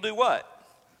 hopefully he will do what?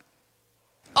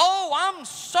 Oh, I'm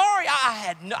sorry. I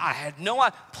had no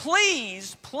idea.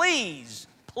 Please, please,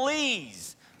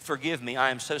 please forgive me. I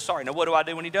am so sorry. Now, what do I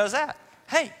do when he does that?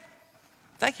 Hey,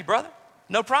 thank you, brother.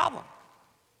 No problem.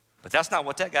 But that's not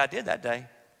what that guy did that day.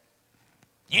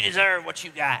 You deserve what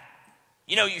you got.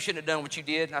 You know you shouldn't have done what you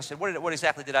did. And I said, what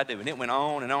exactly did I do? And it went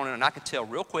on and on, and I could tell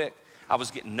real quick I was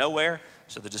getting nowhere.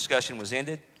 So the discussion was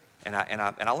ended, and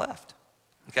I left.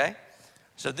 Okay?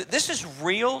 So this is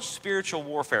real spiritual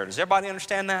warfare. Does everybody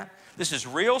understand that? This is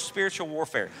real spiritual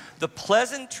warfare. The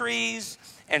pleasantries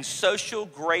and social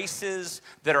graces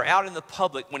that are out in the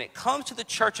public, when it comes to the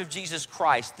Church of Jesus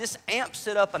Christ, this amps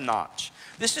it up a notch.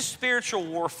 This is spiritual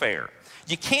warfare.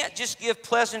 You can't just give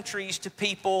pleasantries to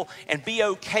people and be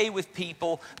okay with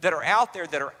people that are out there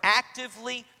that are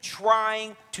actively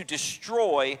trying to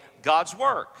destroy God's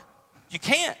work. You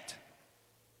can't.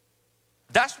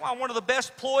 That's why one of the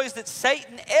best ploys that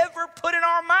Satan ever put in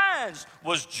our minds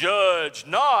was judge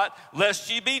not,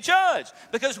 lest ye be judged.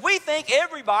 Because we think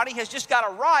everybody has just got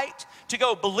a right to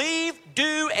go believe,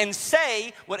 do, and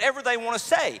say whatever they want to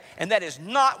say. And that is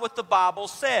not what the Bible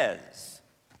says.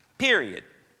 Period.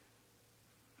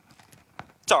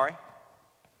 Sorry.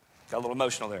 Got a little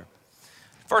emotional there.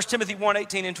 1 Timothy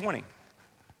 1:18 and 20.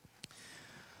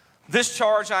 This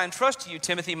charge I entrust to you,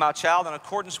 Timothy, my child, in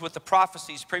accordance with the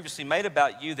prophecies previously made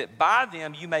about you, that by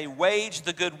them you may wage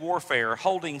the good warfare,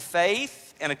 holding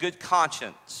faith and a good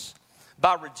conscience.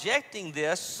 By rejecting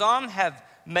this, some have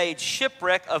made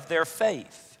shipwreck of their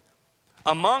faith,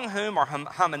 among whom are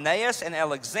Hymenaeus and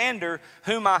Alexander,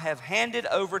 whom I have handed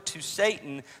over to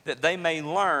Satan, that they may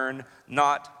learn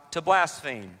not to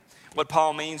blaspheme. What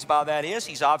Paul means by that is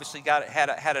he's obviously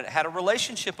had a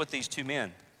relationship with these two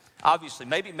men. Obviously,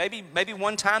 maybe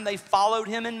one time they followed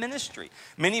him in ministry.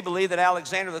 Many believe that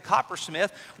Alexander the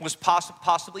coppersmith was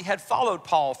possibly had followed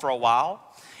Paul for a while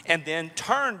and then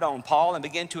turned on Paul and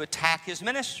began to attack his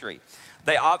ministry.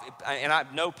 And I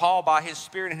know Paul by his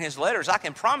spirit and his letters. I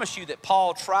can promise you that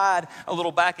Paul tried a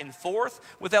little back and forth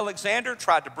with Alexander,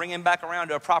 tried to bring him back around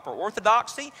to a proper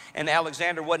orthodoxy, and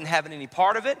Alexander wasn't having any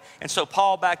part of it. And so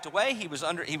Paul backed away. He was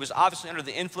obviously under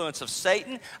the influence of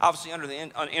Satan, obviously under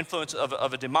the influence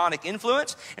of a demonic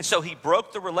influence. And so he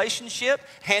broke the relationship,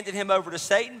 handed him over to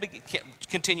Satan,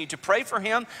 continued to pray for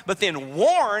him, but then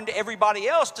warned everybody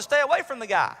else to stay away from the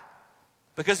guy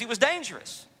because he was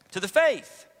dangerous to the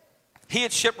faith. He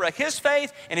had shipwrecked his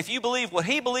faith, and if you believe what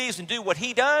he believes and do what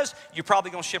he does, you're probably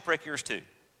going to shipwreck yours too.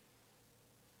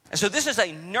 And so this is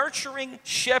a nurturing,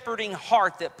 shepherding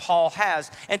heart that Paul has.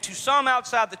 And to some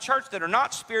outside the church that are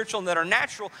not spiritual and that are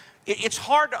natural, it's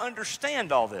hard to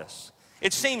understand all this.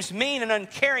 It seems mean and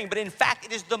uncaring, but in fact,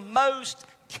 it is the most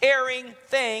caring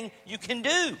thing you can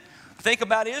do. Think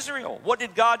about Israel. What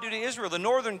did God do to Israel? The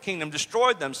northern kingdom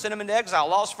destroyed them, sent them into exile,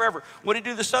 lost forever. What did he do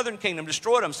to the southern kingdom?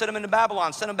 Destroyed them, sent them into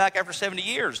Babylon, sent them back after 70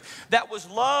 years. That was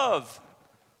love.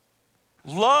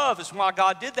 Love is why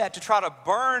God did that, to try to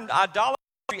burn idolatry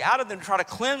out of them, to try to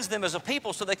cleanse them as a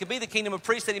people so they could be the kingdom of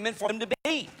priests that he meant for them to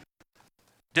be.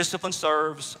 Discipline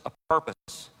serves a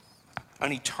purpose,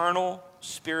 an eternal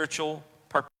spiritual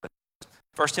purpose.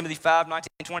 1 Timothy 5:19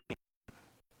 and 20.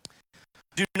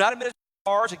 Do not admit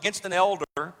charge against an elder,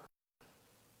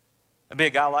 a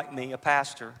big guy like me, a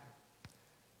pastor,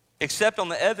 except on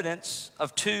the evidence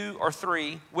of 2 or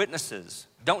 3 witnesses.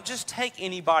 Don't just take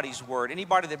anybody's word.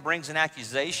 Anybody that brings an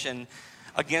accusation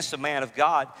against a man of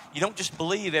God, you don't just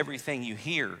believe everything you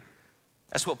hear.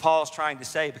 That's what Paul's trying to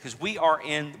say, because we are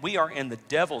in the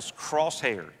devil's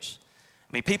crosshairs.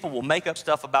 I mean, people will make up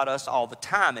stuff about us all the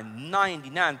time, and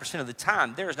 99% of the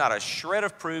time, there is not a shred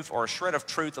of proof or a shred of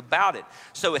truth about it.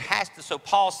 So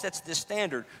Paul sets this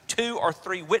standard, 2 or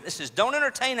 3 witnesses. Don't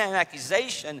entertain an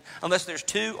accusation unless there's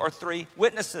 2 or 3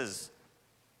 witnesses.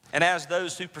 And as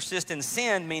those who persist in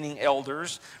sin, meaning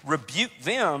elders, rebuke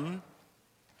them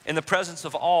in the presence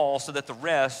of all so that the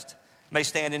rest may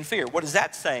stand in fear. What is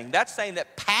that saying? That's saying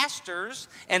that pastors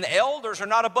and elders are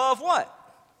not above what?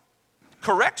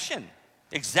 Correction.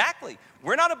 Exactly.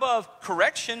 We're not above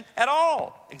correction at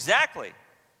all. Exactly.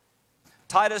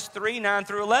 Titus 3:9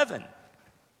 through 11.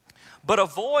 But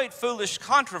avoid foolish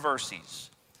controversies,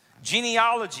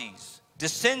 genealogies,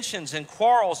 dissensions, and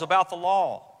quarrels about the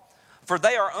law, for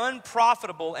they are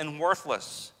unprofitable and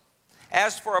worthless.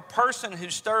 As for a person who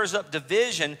stirs up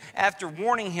division after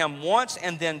warning him once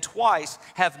and then twice,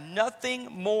 have nothing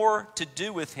more to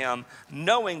do with him,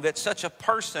 knowing that such a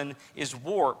person is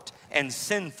warped and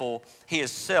sinful. He is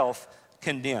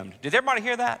self-condemned. Did everybody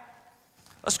hear that?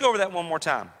 Let's go over that one more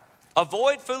time.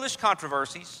 Avoid foolish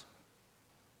controversies.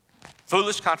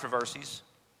 Foolish controversies.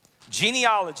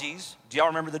 Genealogies. Do y'all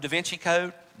remember the Da Vinci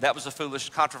Code? That was a foolish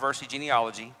controversy,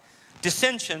 genealogy.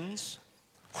 Dissensions.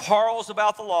 Quarrels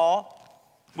about the law.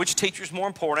 Which teacher is more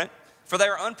important? For they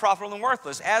are unprofitable and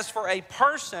worthless. As for a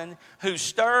person who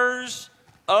stirs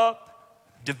up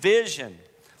division,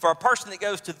 for a person that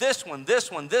goes to this one,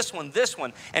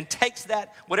 and takes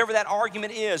that, whatever that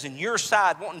argument is, in your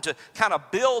side, wanting to kind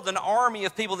of build an army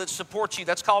of people that support you,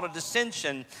 that's called a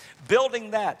dissension.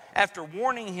 Building that after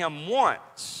warning him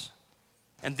once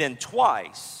and then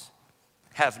twice,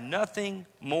 have nothing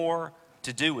more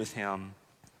to do with him,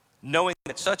 knowing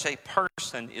that such a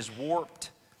person is warped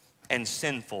and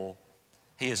sinful,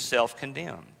 he is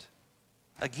self-condemned.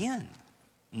 Again,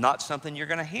 not something you're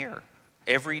going to hear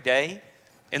every day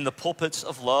in the pulpits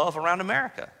of love around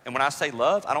America. And when I say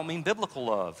love, I don't mean biblical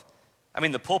love. I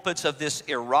mean the pulpits of this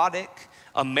erotic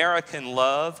American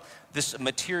love, this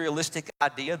materialistic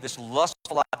idea, this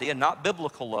lustful idea, not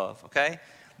biblical love, okay?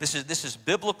 This is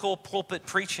biblical pulpit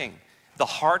preaching, the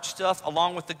hard stuff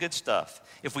along with the good stuff.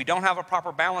 If we don't have a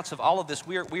proper balance of all of this,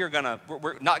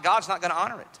 God's not gonna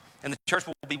honor it. And the church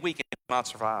will be weak and not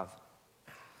survive.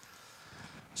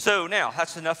 So now,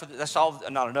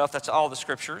 that's all the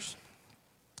scriptures.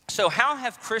 So how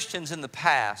have Christians in the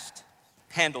past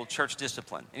handled church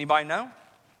discipline? Anybody know?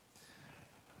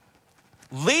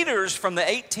 Leaders from the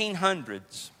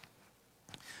 1800s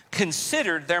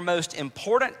considered their most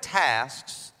important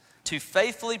tasks to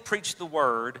faithfully preach the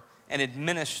word and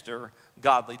administer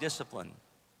godly discipline.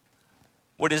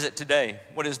 What is it today?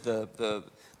 What is the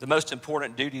most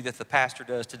important duty that the pastor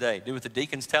does today? Do what the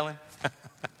deacons tell him?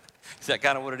 Is that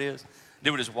kind of what it is?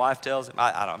 Do what his wife tells him?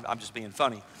 I'm just being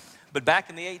funny. But back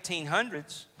in the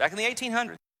 1800s,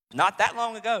 not that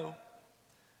long ago,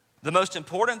 the most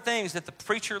important things that the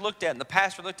preacher looked at and the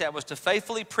pastor looked at was to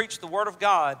faithfully preach the word of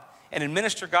God and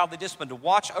administer godly discipline, to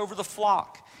watch over the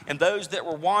flock and those that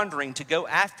were wandering, to go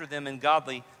after them in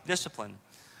godly discipline.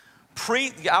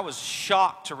 I was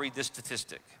shocked to read this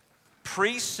statistic.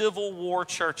 Pre-Civil War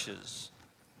churches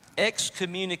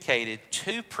excommunicated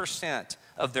 2%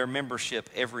 of their membership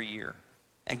every year.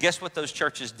 And guess what those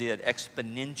churches did?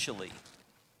 Exponentially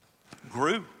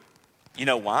grew. You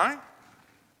know why?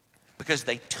 Because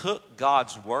they took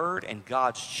God's word and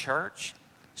God's church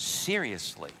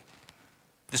seriously.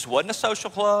 This wasn't a social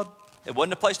club. It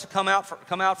wasn't a place to come out for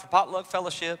potluck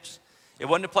fellowships. It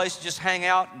wasn't a place to just hang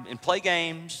out and play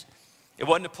games. It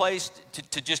wasn't a place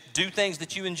to just do things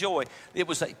that you enjoy. It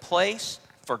was a place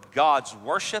for God's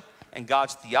worship and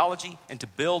God's theology and to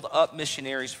build up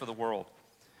missionaries for the world.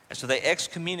 And so they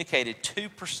excommunicated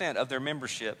 2% of their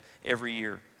membership every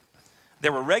year.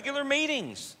 There were regular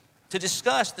meetings to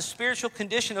discuss the spiritual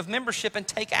condition of membership and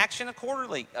take action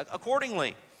accordingly.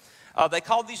 They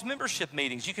called these membership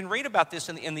meetings. You can read about this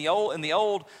in the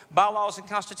old bylaws and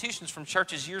constitutions from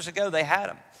churches years ago. They had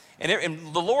them. And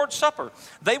in the Lord's Supper,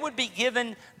 they would be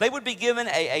given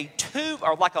a 2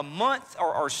 or like a month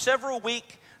or several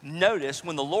week notice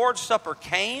when the Lord's Supper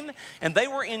came, and they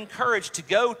were encouraged to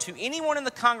go to anyone in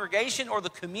the congregation or the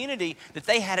community that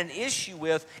they had an issue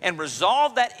with and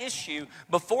resolve that issue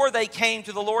before they came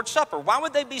to the Lord's Supper. Why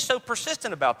would they be so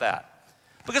persistent about that?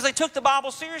 Because they took the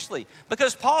Bible seriously.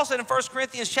 Because Paul said in 1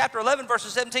 Corinthians chapter 11,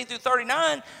 verses 17 through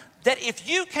 39, that if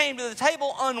you came to the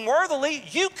table unworthily,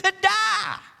 you could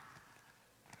die.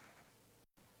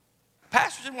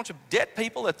 Pastors didn't want you dead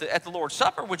people at the Lord's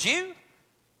Supper, would you?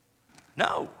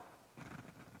 No.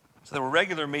 So there were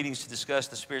regular meetings to discuss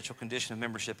the spiritual condition of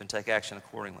membership and take action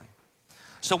accordingly.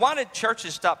 So why did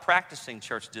churches stop practicing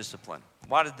church discipline?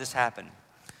 Why did this happen?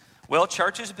 Well,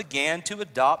 churches began to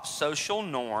adopt social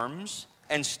norms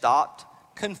and stopped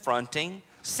confronting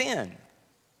sin.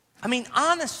 I mean,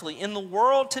 honestly, in the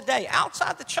world today,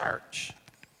 outside the church,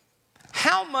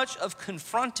 how much of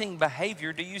confronting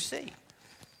behavior do you see?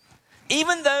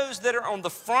 Even those that are on the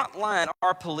front line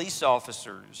are police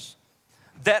officers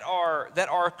that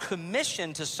are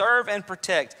commissioned to serve and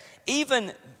protect.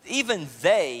 Even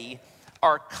they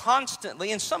are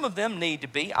constantly, and some of them need to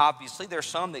be, obviously. There's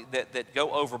some that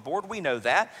go overboard, we know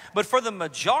that. But for the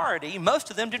majority, most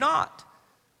of them do not.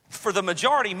 For the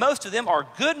majority, most of them are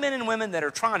good men and women that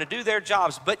are trying to do their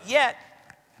jobs, but yet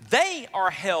they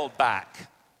are held back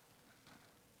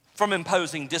from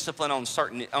imposing discipline on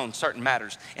certain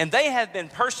matters. And they have been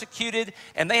persecuted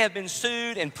and they have been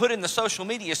sued and put in the social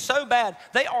media so bad,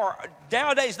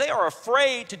 nowadays they are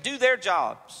afraid to do their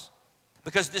jobs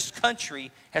because this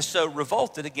country has so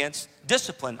revolted against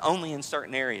discipline only in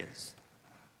certain areas.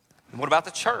 And what about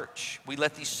the church? We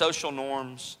let these social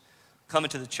norms come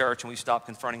into the church and we stop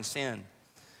confronting sin.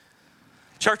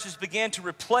 Churches began to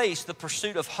replace the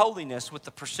pursuit of holiness with the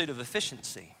pursuit of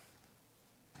efficiency.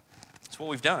 That's what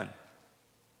we've done.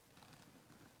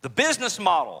 The business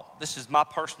model, this is my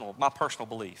personal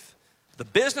belief. The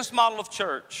business model of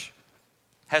church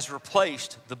has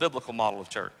replaced the biblical model of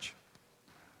church.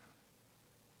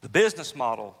 The business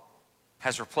model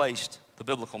has replaced the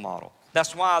biblical model.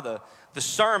 That's why the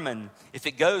sermon, if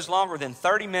it goes longer than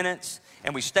 30 minutes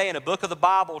and we stay in a book of the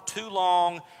Bible too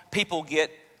long, people get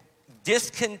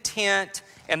discontent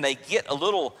and they get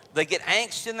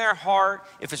angst in their heart.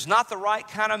 If it's not the right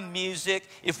kind of music,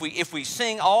 if we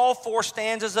sing all 4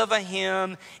 stanzas of a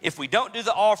hymn, if we don't do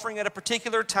the offering at a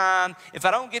particular time, if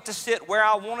I don't get to sit where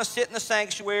I want to sit in the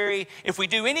sanctuary, if we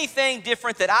do anything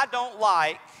different that I don't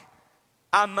like,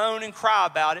 I moan and cry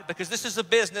about it because this is a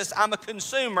business, I'm a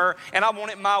consumer, and I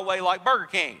want it my way like Burger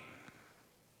King.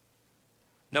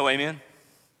 No amen?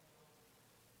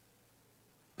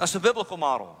 That's a biblical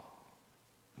model.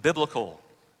 Biblical.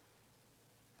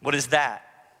 What is that?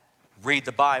 Read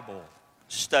the Bible,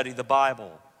 study the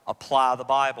Bible, apply the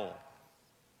Bible.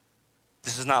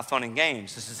 This is not fun and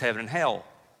games. This is heaven and hell.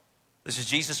 This is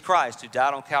Jesus Christ who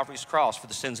died on Calvary's cross for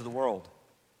the sins of the world.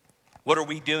 What are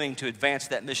we doing to advance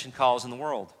that mission cause in the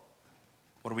world?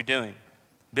 What are we doing?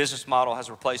 Business model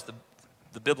has replaced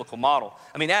the biblical model.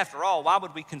 I mean, after all, why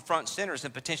would we confront sinners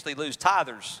and potentially lose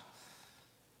tithers?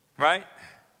 Right?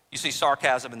 You see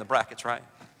sarcasm in the brackets, right?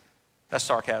 That's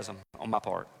sarcasm on my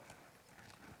part.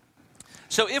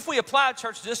 So if we applied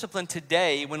church discipline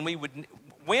today, when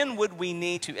would we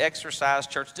need to exercise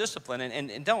church discipline?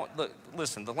 And don't, look,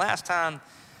 listen, the last time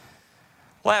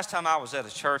I was at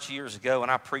a church years ago and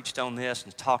I preached on this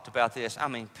and talked about this, I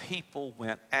mean, people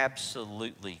went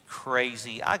absolutely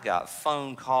crazy. I got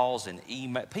phone calls and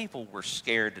email. People were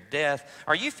scared to death.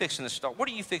 Are you fixing to start? What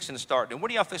are you fixing to start doing?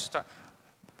 What are y'all fixing to start?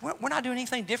 We're not doing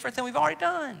anything different than we've already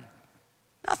done.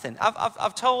 Nothing.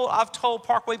 I've told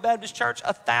Parkway Baptist Church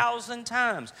 1,000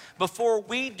 times, before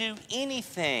we do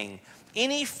anything,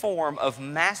 any form of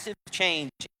massive change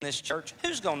in this church,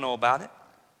 who's going to know about it?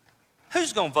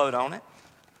 Who's going to vote on it?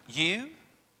 You?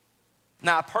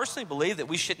 Now, I personally believe that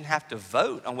we shouldn't have to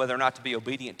vote on whether or not to be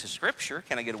obedient to Scripture.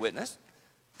 Can I get a witness?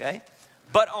 Okay.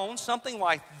 But on something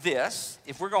like this,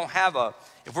 if we're going to have a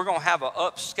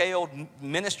upscaled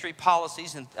ministry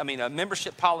policies and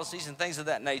membership policies and things of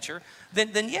that nature,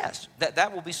 then yes,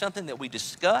 that will be something that we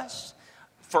discuss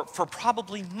for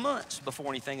probably months before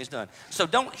anything is done. So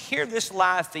don't hear this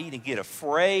live feed and get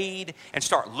afraid and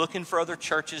start looking for other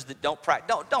churches that don't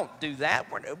practice. Don't do that.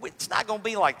 It's not going to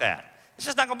be like that. It's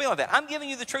just not going to be like that. I'm giving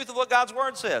you the truth of what God's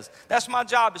Word says. That's my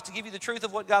job, is to give you the truth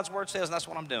of what God's Word says, and that's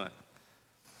what I'm doing.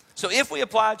 So if we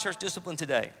applied church discipline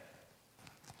today,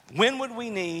 when would we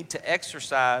need to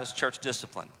exercise church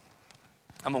discipline?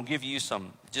 I'm going to give you just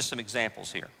some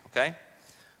examples here, okay?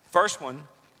 First one,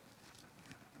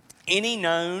 any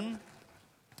known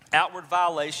outward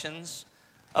violations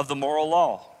of the moral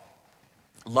law: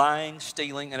 lying,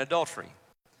 stealing, and adultery.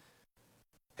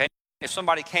 Okay? If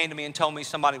somebody came to me and told me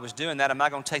somebody was doing that, am I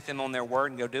going to take them on their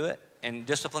word and go do it and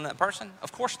discipline that person?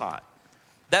 Of course not.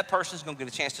 That person's going to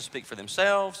get a chance to speak for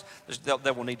themselves.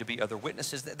 There will need to be other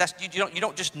witnesses. You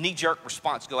don't just knee-jerk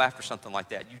response go after something like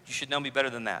that. You should know me better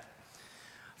than that.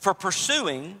 For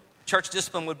pursuing, church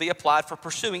discipline would be applied for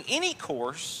pursuing any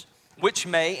course which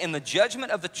may, in the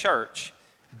judgment of the church,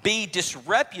 be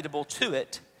disreputable to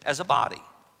it as a body.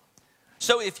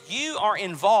 So if you are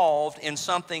involved in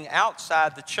something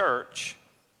outside the church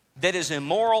that is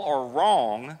immoral or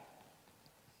wrong,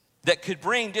 that could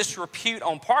bring disrepute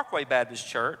on Parkway Baptist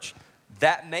Church,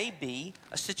 that may be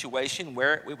a situation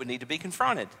where it would need to be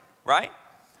confronted, right?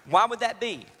 Why would that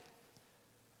be?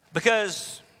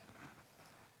 Because,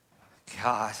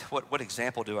 God, what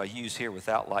example do I use here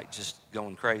without just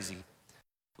going crazy?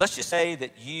 Let's just say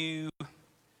that you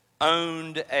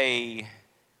owned a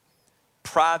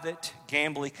private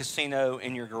gambling casino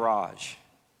in your garage.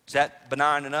 Is that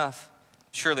benign enough?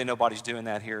 Surely nobody's doing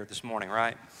that here this morning,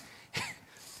 right?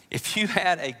 If you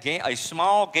had a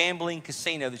small gambling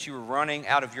casino that you were running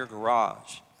out of your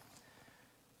garage,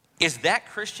 is that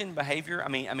Christian behavior? I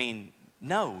mean,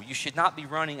 no, you should not be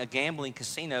running a gambling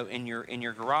casino in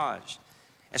your garage.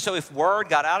 And so if word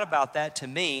got out about that to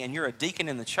me, and you're a deacon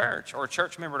in the church or a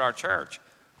church member at our church,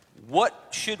 what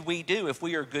should we do if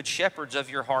we are good shepherds of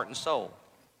your heart and soul?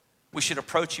 We should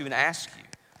approach you and ask you,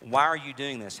 why are you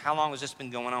doing this? How long has this been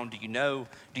going on? Do you know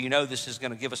this is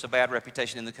going to give us a bad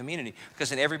reputation in the community? Because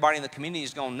then everybody in the community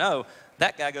is going to know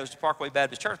that guy goes to Parkway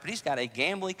Baptist Church, but he's got a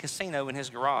gambling casino in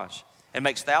his garage and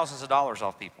makes thousands of dollars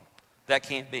off people. That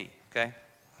can't be, okay?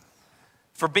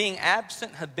 For being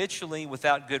absent habitually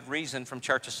without good reason from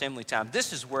church assembly time.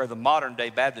 This is where the modern day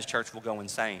Baptist church will go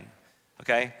insane,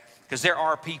 okay? Because there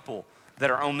are people that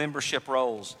are on membership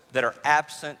rolls that are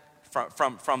absent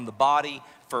from the body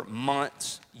for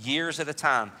months, years at a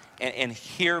time. And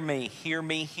hear me.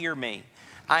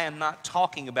 I am not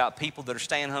talking about people that are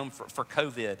staying home for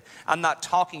COVID. I'm not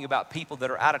talking about people that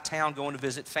are out of town going to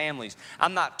visit families.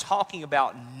 I'm not talking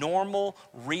about normal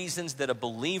reasons that a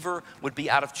believer would be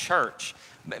out of church.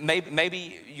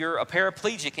 Maybe you're a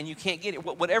paraplegic and you can't get it.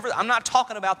 Whatever. I'm not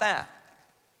talking about that.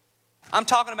 I'm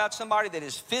talking about somebody that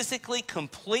is physically,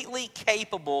 completely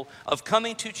capable of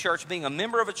coming to church, being a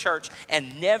member of a church,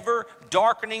 and never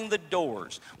darkening the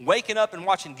doors, waking up and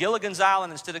watching Gilligan's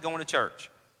Island instead of going to church,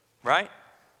 right?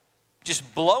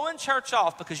 Just blowing church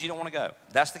off because you don't want to go.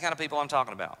 That's the kind of people I'm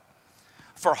talking about.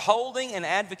 For holding and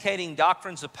advocating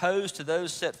doctrines opposed to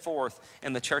those set forth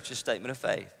in the church's statement of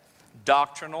faith.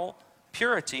 Doctrinal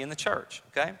purity in the church,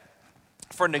 okay?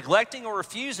 For neglecting or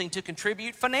refusing to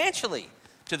contribute financially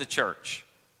to the church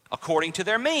according to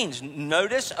their means.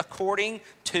 Notice, according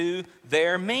to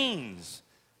their means.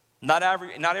 Not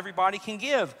everybody can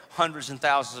give hundreds and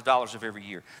thousands of dollars of every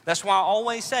year. That's why I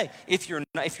always say, if you're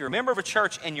a member of a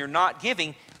church and you're not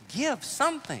giving, give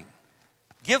something.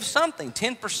 Give something.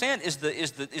 10% is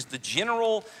the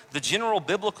general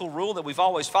biblical rule that we've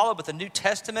always followed. But the New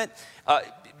Testament,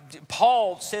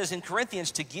 Paul says in Corinthians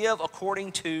to give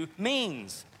according to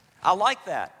means. I like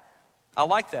that.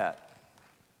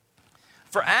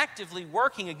 For actively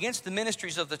working against the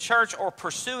ministries of the church or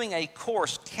pursuing a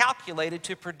course calculated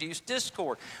to produce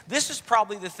discord. This is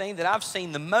probably the thing that I've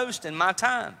seen the most in my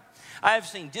time. I have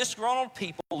seen disgruntled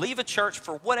people leave a church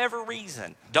for whatever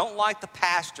reason. Don't like the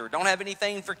pastor, don't have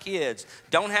anything for kids,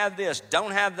 don't have this,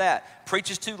 don't have that,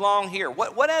 preaches too long here,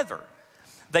 whatever.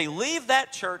 They leave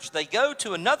that church, they go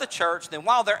to another church, then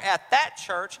while they're at that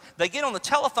church, they get on the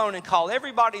telephone and call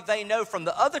everybody they know from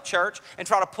the other church and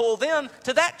try to pull them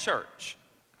to that church.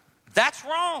 That's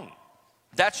wrong.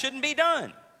 That shouldn't be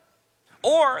done.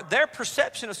 Or their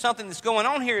perception of something that's going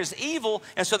on here is evil,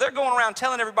 and so they're going around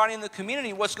telling everybody in the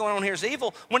community what's going on here is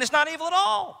evil when it's not evil at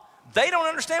all. They don't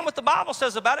understand what the Bible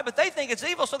says about it, but they think it's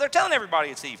evil, so they're telling everybody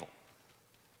it's evil.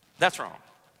 That's wrong.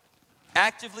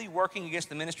 Actively working against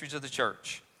the ministries of the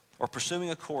church or pursuing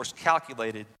a course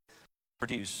calculated to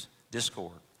produce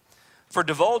discord. For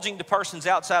divulging to persons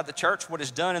outside the church what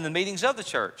is done in the meetings of the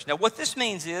church. Now, what this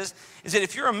means is that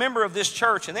if you're a member of this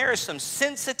church and there is some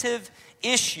sensitive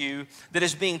issue that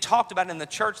is being talked about in the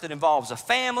church that involves a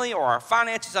family or our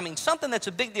finances, something that's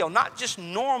a big deal, not just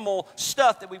normal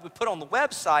stuff that we would put on the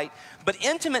website, but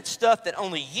intimate stuff that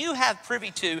only you have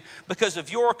privy to because of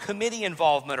your committee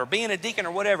involvement or being a deacon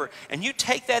or whatever, and you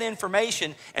take that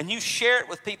information and you share it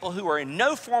with people who are in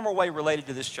no formal way related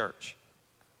to this church.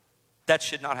 That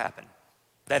should not happen.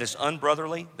 That is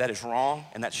unbrotherly, that is wrong,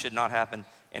 and that should not happen,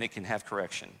 and it can have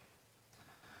correction.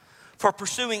 For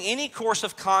pursuing any course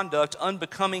of conduct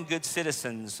unbecoming good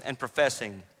citizens and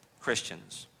professing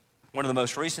Christians. One of the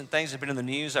most recent things that have been in the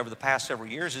news over the past several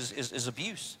years is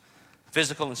abuse.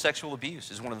 Physical and sexual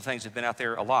abuse is one of the things that have been out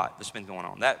there a lot that's been going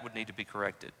on. That would need to be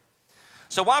corrected.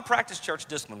 So why practice church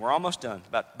discipline? We're almost done,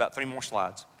 about 3 more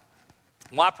slides.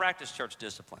 Why practice church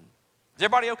discipline? Is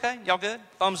everybody okay? Y'all good?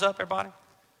 Thumbs up, everybody?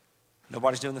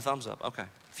 Nobody's doing the thumbs up. Okay,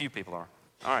 a few people are.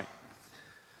 All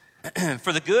right.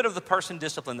 For the good of the person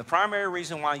disciplined, the primary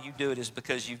reason why you do it is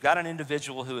because you've got an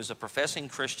individual who is a professing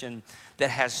Christian that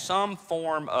has some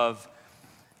form of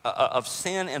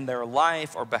sin in their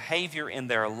life or behavior in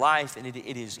their life, and it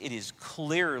is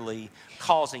clearly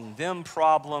causing them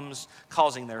problems,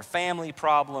 causing their family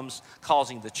problems,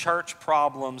 causing the church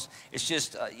problems. It's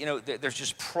just, there's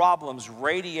just problems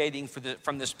radiating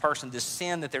from this person. This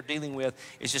sin that they're dealing with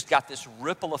has just got this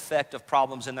ripple effect of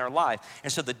problems in their life.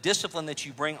 And so the discipline that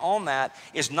you bring on that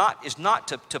is not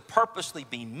to purposely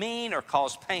be mean or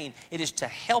cause pain. It is to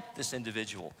help this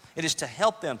individual. It is to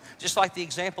help them. Just like the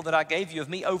example that I gave you of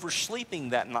me oversleeping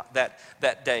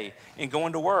that day and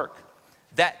going to work.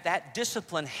 That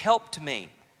discipline helped me.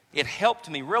 It helped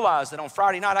me realize that on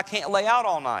Friday night I can't lay out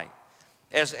all night.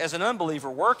 As an unbeliever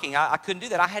working, I couldn't do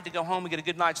that. I had to go home and get a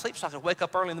good night's sleep so I could wake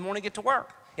up early in the morning and get to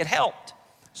work. It helped.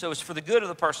 So it's for the good of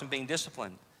the person being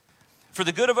disciplined. For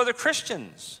the good of other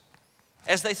Christians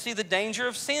as they see the danger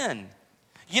of sin.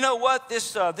 You know what?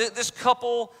 This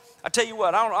couple, I tell you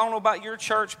what, I don't know about your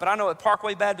church, but I know at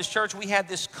Parkway Baptist Church, we had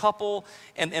this couple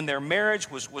and their marriage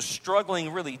was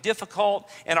struggling really difficult,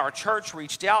 and our church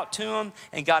reached out to them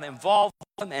and got involved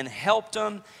with them and helped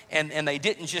them, and they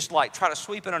didn't just try to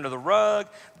sweep it under the rug.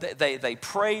 They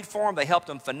prayed for them, they helped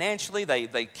them financially,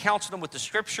 they counseled them with the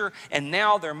scripture, and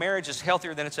now their marriage is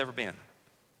healthier than it's ever been.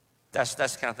 That's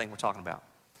the kind of thing we're talking about.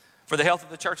 For the health of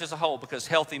the church as a whole, because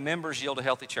healthy members yield a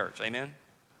healthy church. Amen?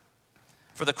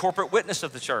 For the corporate witness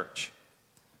of the church.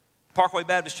 Parkway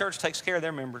Baptist Church takes care of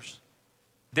their members.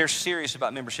 They're serious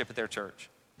about membership at their church.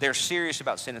 They're serious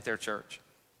about sin at their church.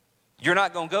 You're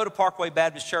not going to go to Parkway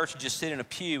Baptist Church and just sit in a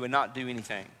pew and not do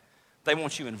anything. They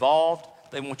want you involved.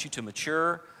 They want you to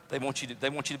mature. They want you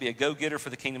to be a go-getter for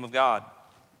the kingdom of God.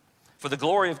 For the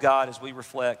glory of God as we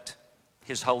reflect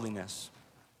His holiness.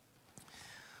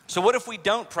 So what if we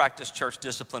don't practice church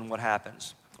discipline? What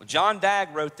happens? Well, John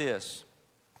Dagg wrote this.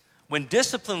 When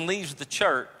discipline leaves the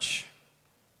church,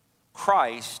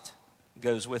 Christ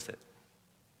goes with it.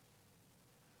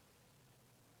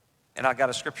 And I got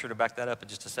a scripture to back that up in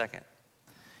just a second.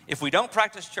 If we don't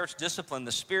practice church discipline,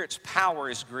 the Spirit's power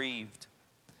is grieved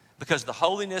because the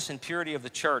holiness and purity of the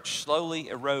church slowly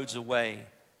erodes away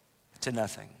to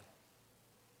nothing.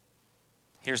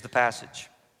 Here's the passage.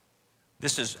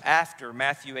 This is after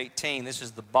Matthew 18. This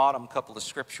is the bottom couple of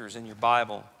scriptures in your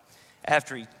Bible.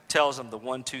 After he tells them the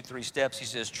 1, 2, 3 steps, he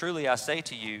says, truly I say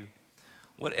to you,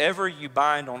 whatever you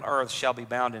bind on earth shall be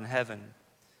bound in heaven,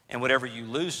 and whatever you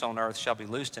loose on earth shall be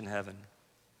loosed in heaven.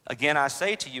 Again, I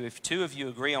say to you, if 2 of you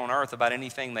agree on earth about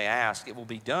anything they ask, it will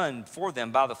be done for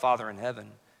them by the Father in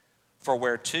heaven. For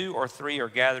where 2 or 3 are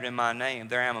gathered in my name,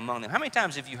 there I am among them. How many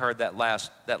times have you heard that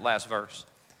last verse?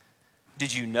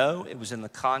 Did you know it was in the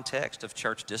context of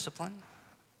church discipline?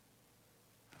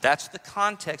 That's the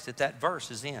context that verse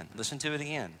is in. Listen to it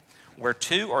again. Where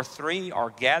 2 or 3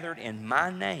 are gathered in my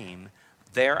name,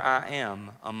 there I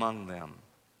am among them.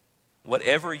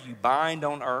 Whatever you bind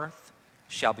on earth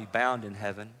shall be bound in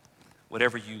heaven.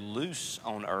 Whatever you loose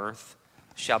on earth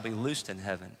shall be loosed in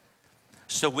heaven.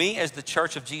 So we as the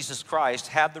church of Jesus Christ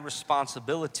have the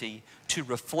responsibility to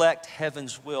reflect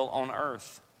heaven's will on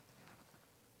earth.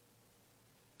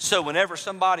 So whenever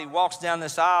somebody walks down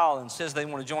this aisle and says they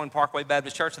want to join Parkway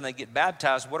Baptist Church and they get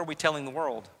baptized, what are we telling the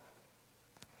world?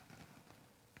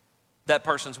 That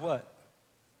person's what?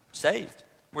 Saved.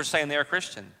 We're saying they're a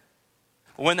Christian.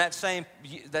 When that same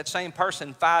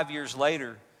person 5 years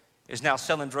later is now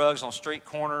selling drugs on street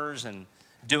corners and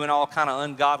doing all kind of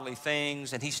ungodly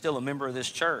things, and he's still a member of this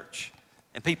church,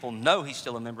 and people know he's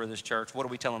still a member of this church, what are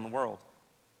we telling the world?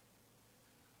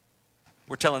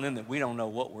 We're telling them that we don't know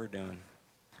what we're doing.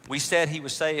 We said he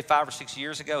was saved 5 or 6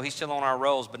 years ago. He's still on our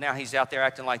rolls, but now he's out there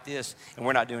acting like this, and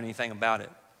we're not doing anything about it.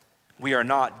 We are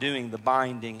not doing the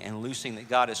binding and loosing that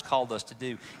God has called us to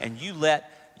do. And you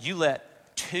let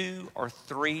 2 or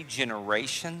 3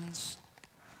 generations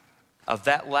of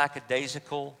that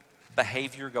lackadaisical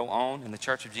behavior go on in the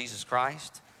church of Jesus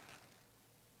Christ,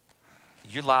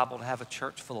 you're liable to have a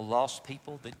church full of lost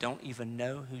people that don't even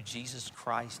know who Jesus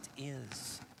Christ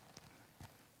is.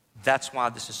 That's why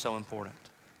this is so important.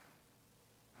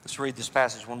 Let's read this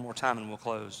passage one more time and we'll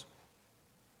close.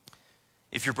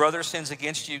 If your brother sins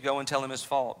against you, go and tell him his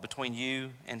fault between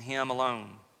you and him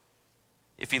alone.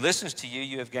 If he listens to you,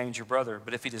 you have gained your brother.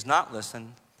 But if he does not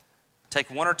listen,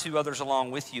 take 1 or 2 others along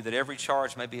with you, that every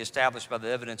charge may be established by the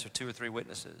evidence of 2 or 3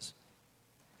 witnesses.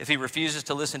 If he refuses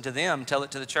to listen to them, tell it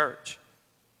to the church.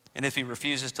 And if he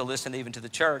refuses to listen even to the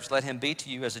church, let him be to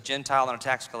you as a Gentile and a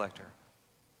tax collector.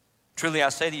 Truly I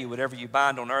say to you, whatever you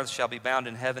bind on earth shall be bound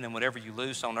in heaven, and whatever you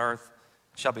loose on earth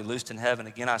shall be loosed in heaven.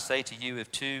 Again, I say to you,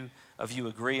 if 2 of you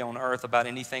agree on earth about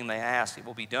anything they ask, it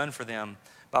will be done for them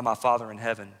by my Father in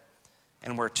heaven.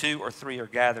 And where 2 or 3 are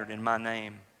gathered in my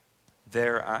name,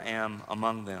 there I am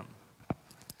among them.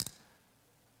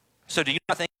 So do you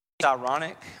not think it's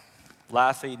ironic,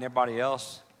 Live Feed and everybody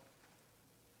else,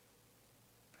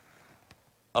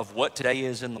 of what today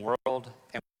is in the world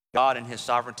and God in His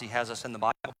sovereignty has us in the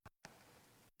Bible?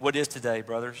 What is today,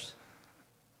 brothers?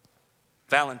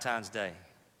 Valentine's Day.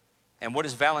 And what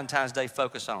does Valentine's Day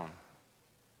focus on?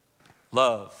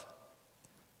 Love.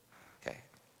 Okay.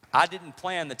 I didn't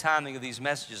plan the timing of these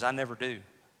messages. I never do.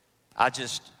 I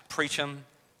just preach them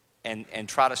and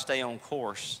try to stay on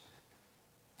course.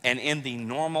 And in the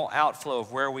normal outflow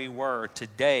of where we were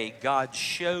today, God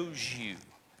shows you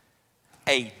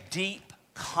a deep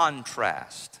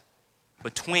contrast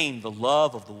between the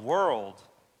love of the world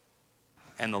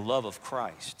and the love of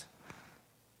Christ.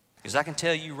 Because I can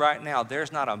tell you right now,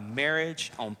 there's not a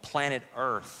marriage on planet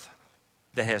Earth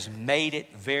that has made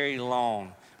it very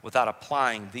long without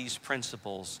applying these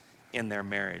principles in their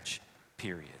marriage,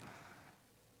 period.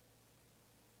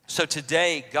 So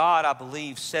today, God, I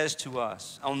believe, says to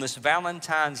us on this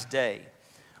Valentine's Day,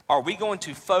 are we going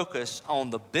to focus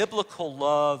on the biblical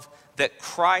love that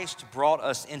Christ brought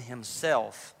us in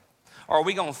Himself? Or are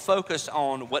we going to focus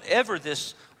on whatever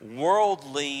this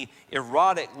worldly,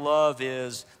 erotic love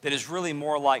is, that is really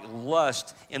more like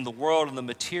lust in the world and the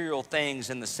material things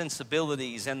and the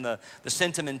sensibilities and the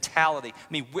sentimentality.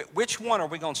 I mean, which one are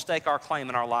we going to stake our claim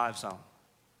in our lives on?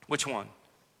 Which one?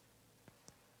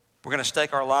 We're going to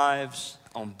stake our lives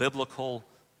on biblical,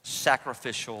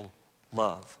 sacrificial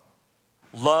love.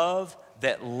 Love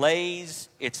that lays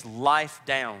its life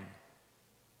down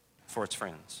for its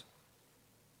friends.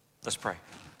 Let's pray.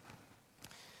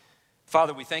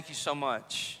 Father, we thank you so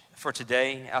much for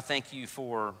today. I thank you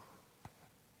for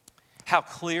how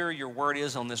clear your word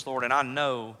is on this, Lord. And I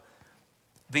know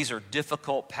these are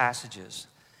difficult passages.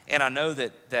 And I know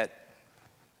that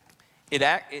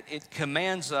it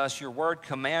commands us, your word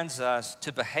commands us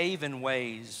to behave in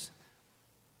ways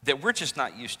that we're just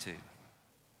not used to.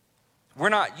 We're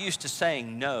not used to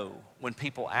saying no when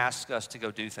people ask us to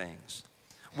go do things.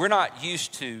 We're not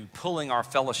used to pulling our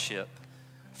fellowship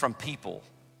from people,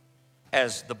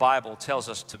 as the Bible tells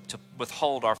us to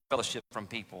withhold our fellowship from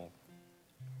people,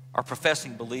 our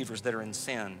professing believers that are in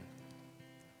sin.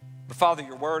 But Father,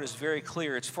 your word is very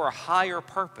clear. It's for a higher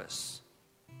purpose.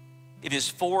 It is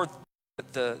for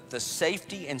the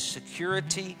safety and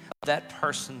security of that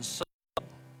person's soul.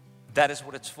 That is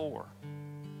what it's for.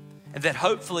 And that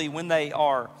hopefully when they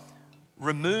are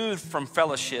removed from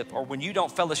fellowship, or when you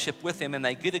don't fellowship with them and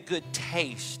they get a good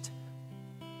taste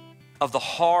of the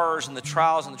horrors and the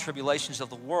trials and the tribulations of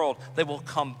the world, they will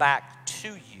come back to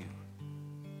you.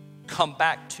 Come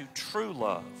back to true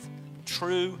love,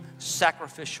 true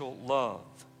sacrificial love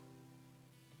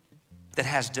that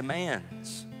has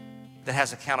demands, that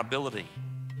has accountability,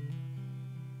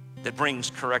 that brings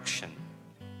correction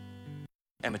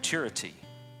and maturity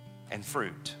and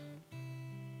fruit.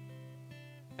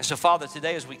 And so, Father,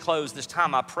 today as we close this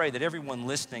time, I pray that everyone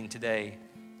listening today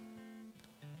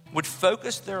would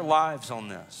focus their lives on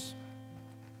this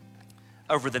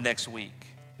over the next week.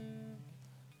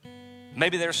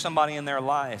 Maybe there's somebody in their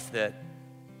life that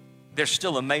there's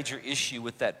still a major issue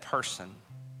with that person.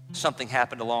 Something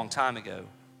happened a long time ago.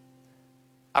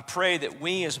 I pray that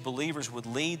we as believers would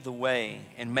lead the way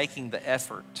in making the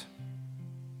effort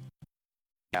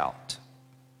out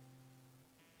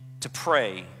to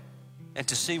pray and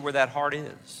to see where that heart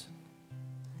is.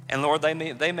 And Lord, they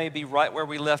may be right where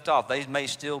we left off. They may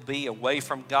still be away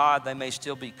from God. They may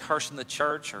still be cursing the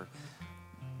church or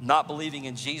not believing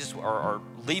in Jesus or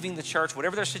leaving the church,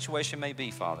 whatever their situation may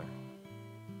be, Father.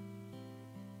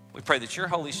 We pray that your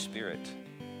Holy Spirit,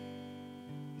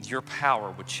 your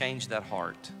power would change that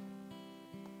heart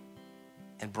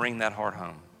and bring that heart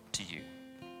home to you.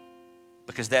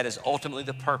 Because that is ultimately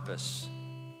the purpose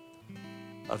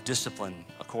of discipline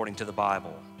according to the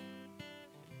Bible.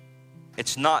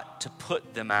 It's not to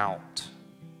put them out,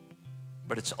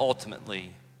 but it's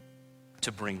ultimately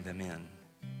to bring them in.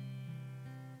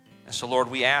 And so, Lord,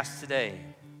 we ask today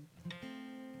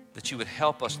that you would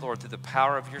help us, Lord, through the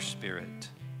power of your Spirit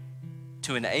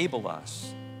to enable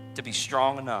us to be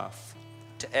strong enough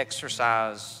to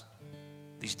exercise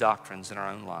these doctrines in our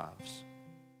own lives.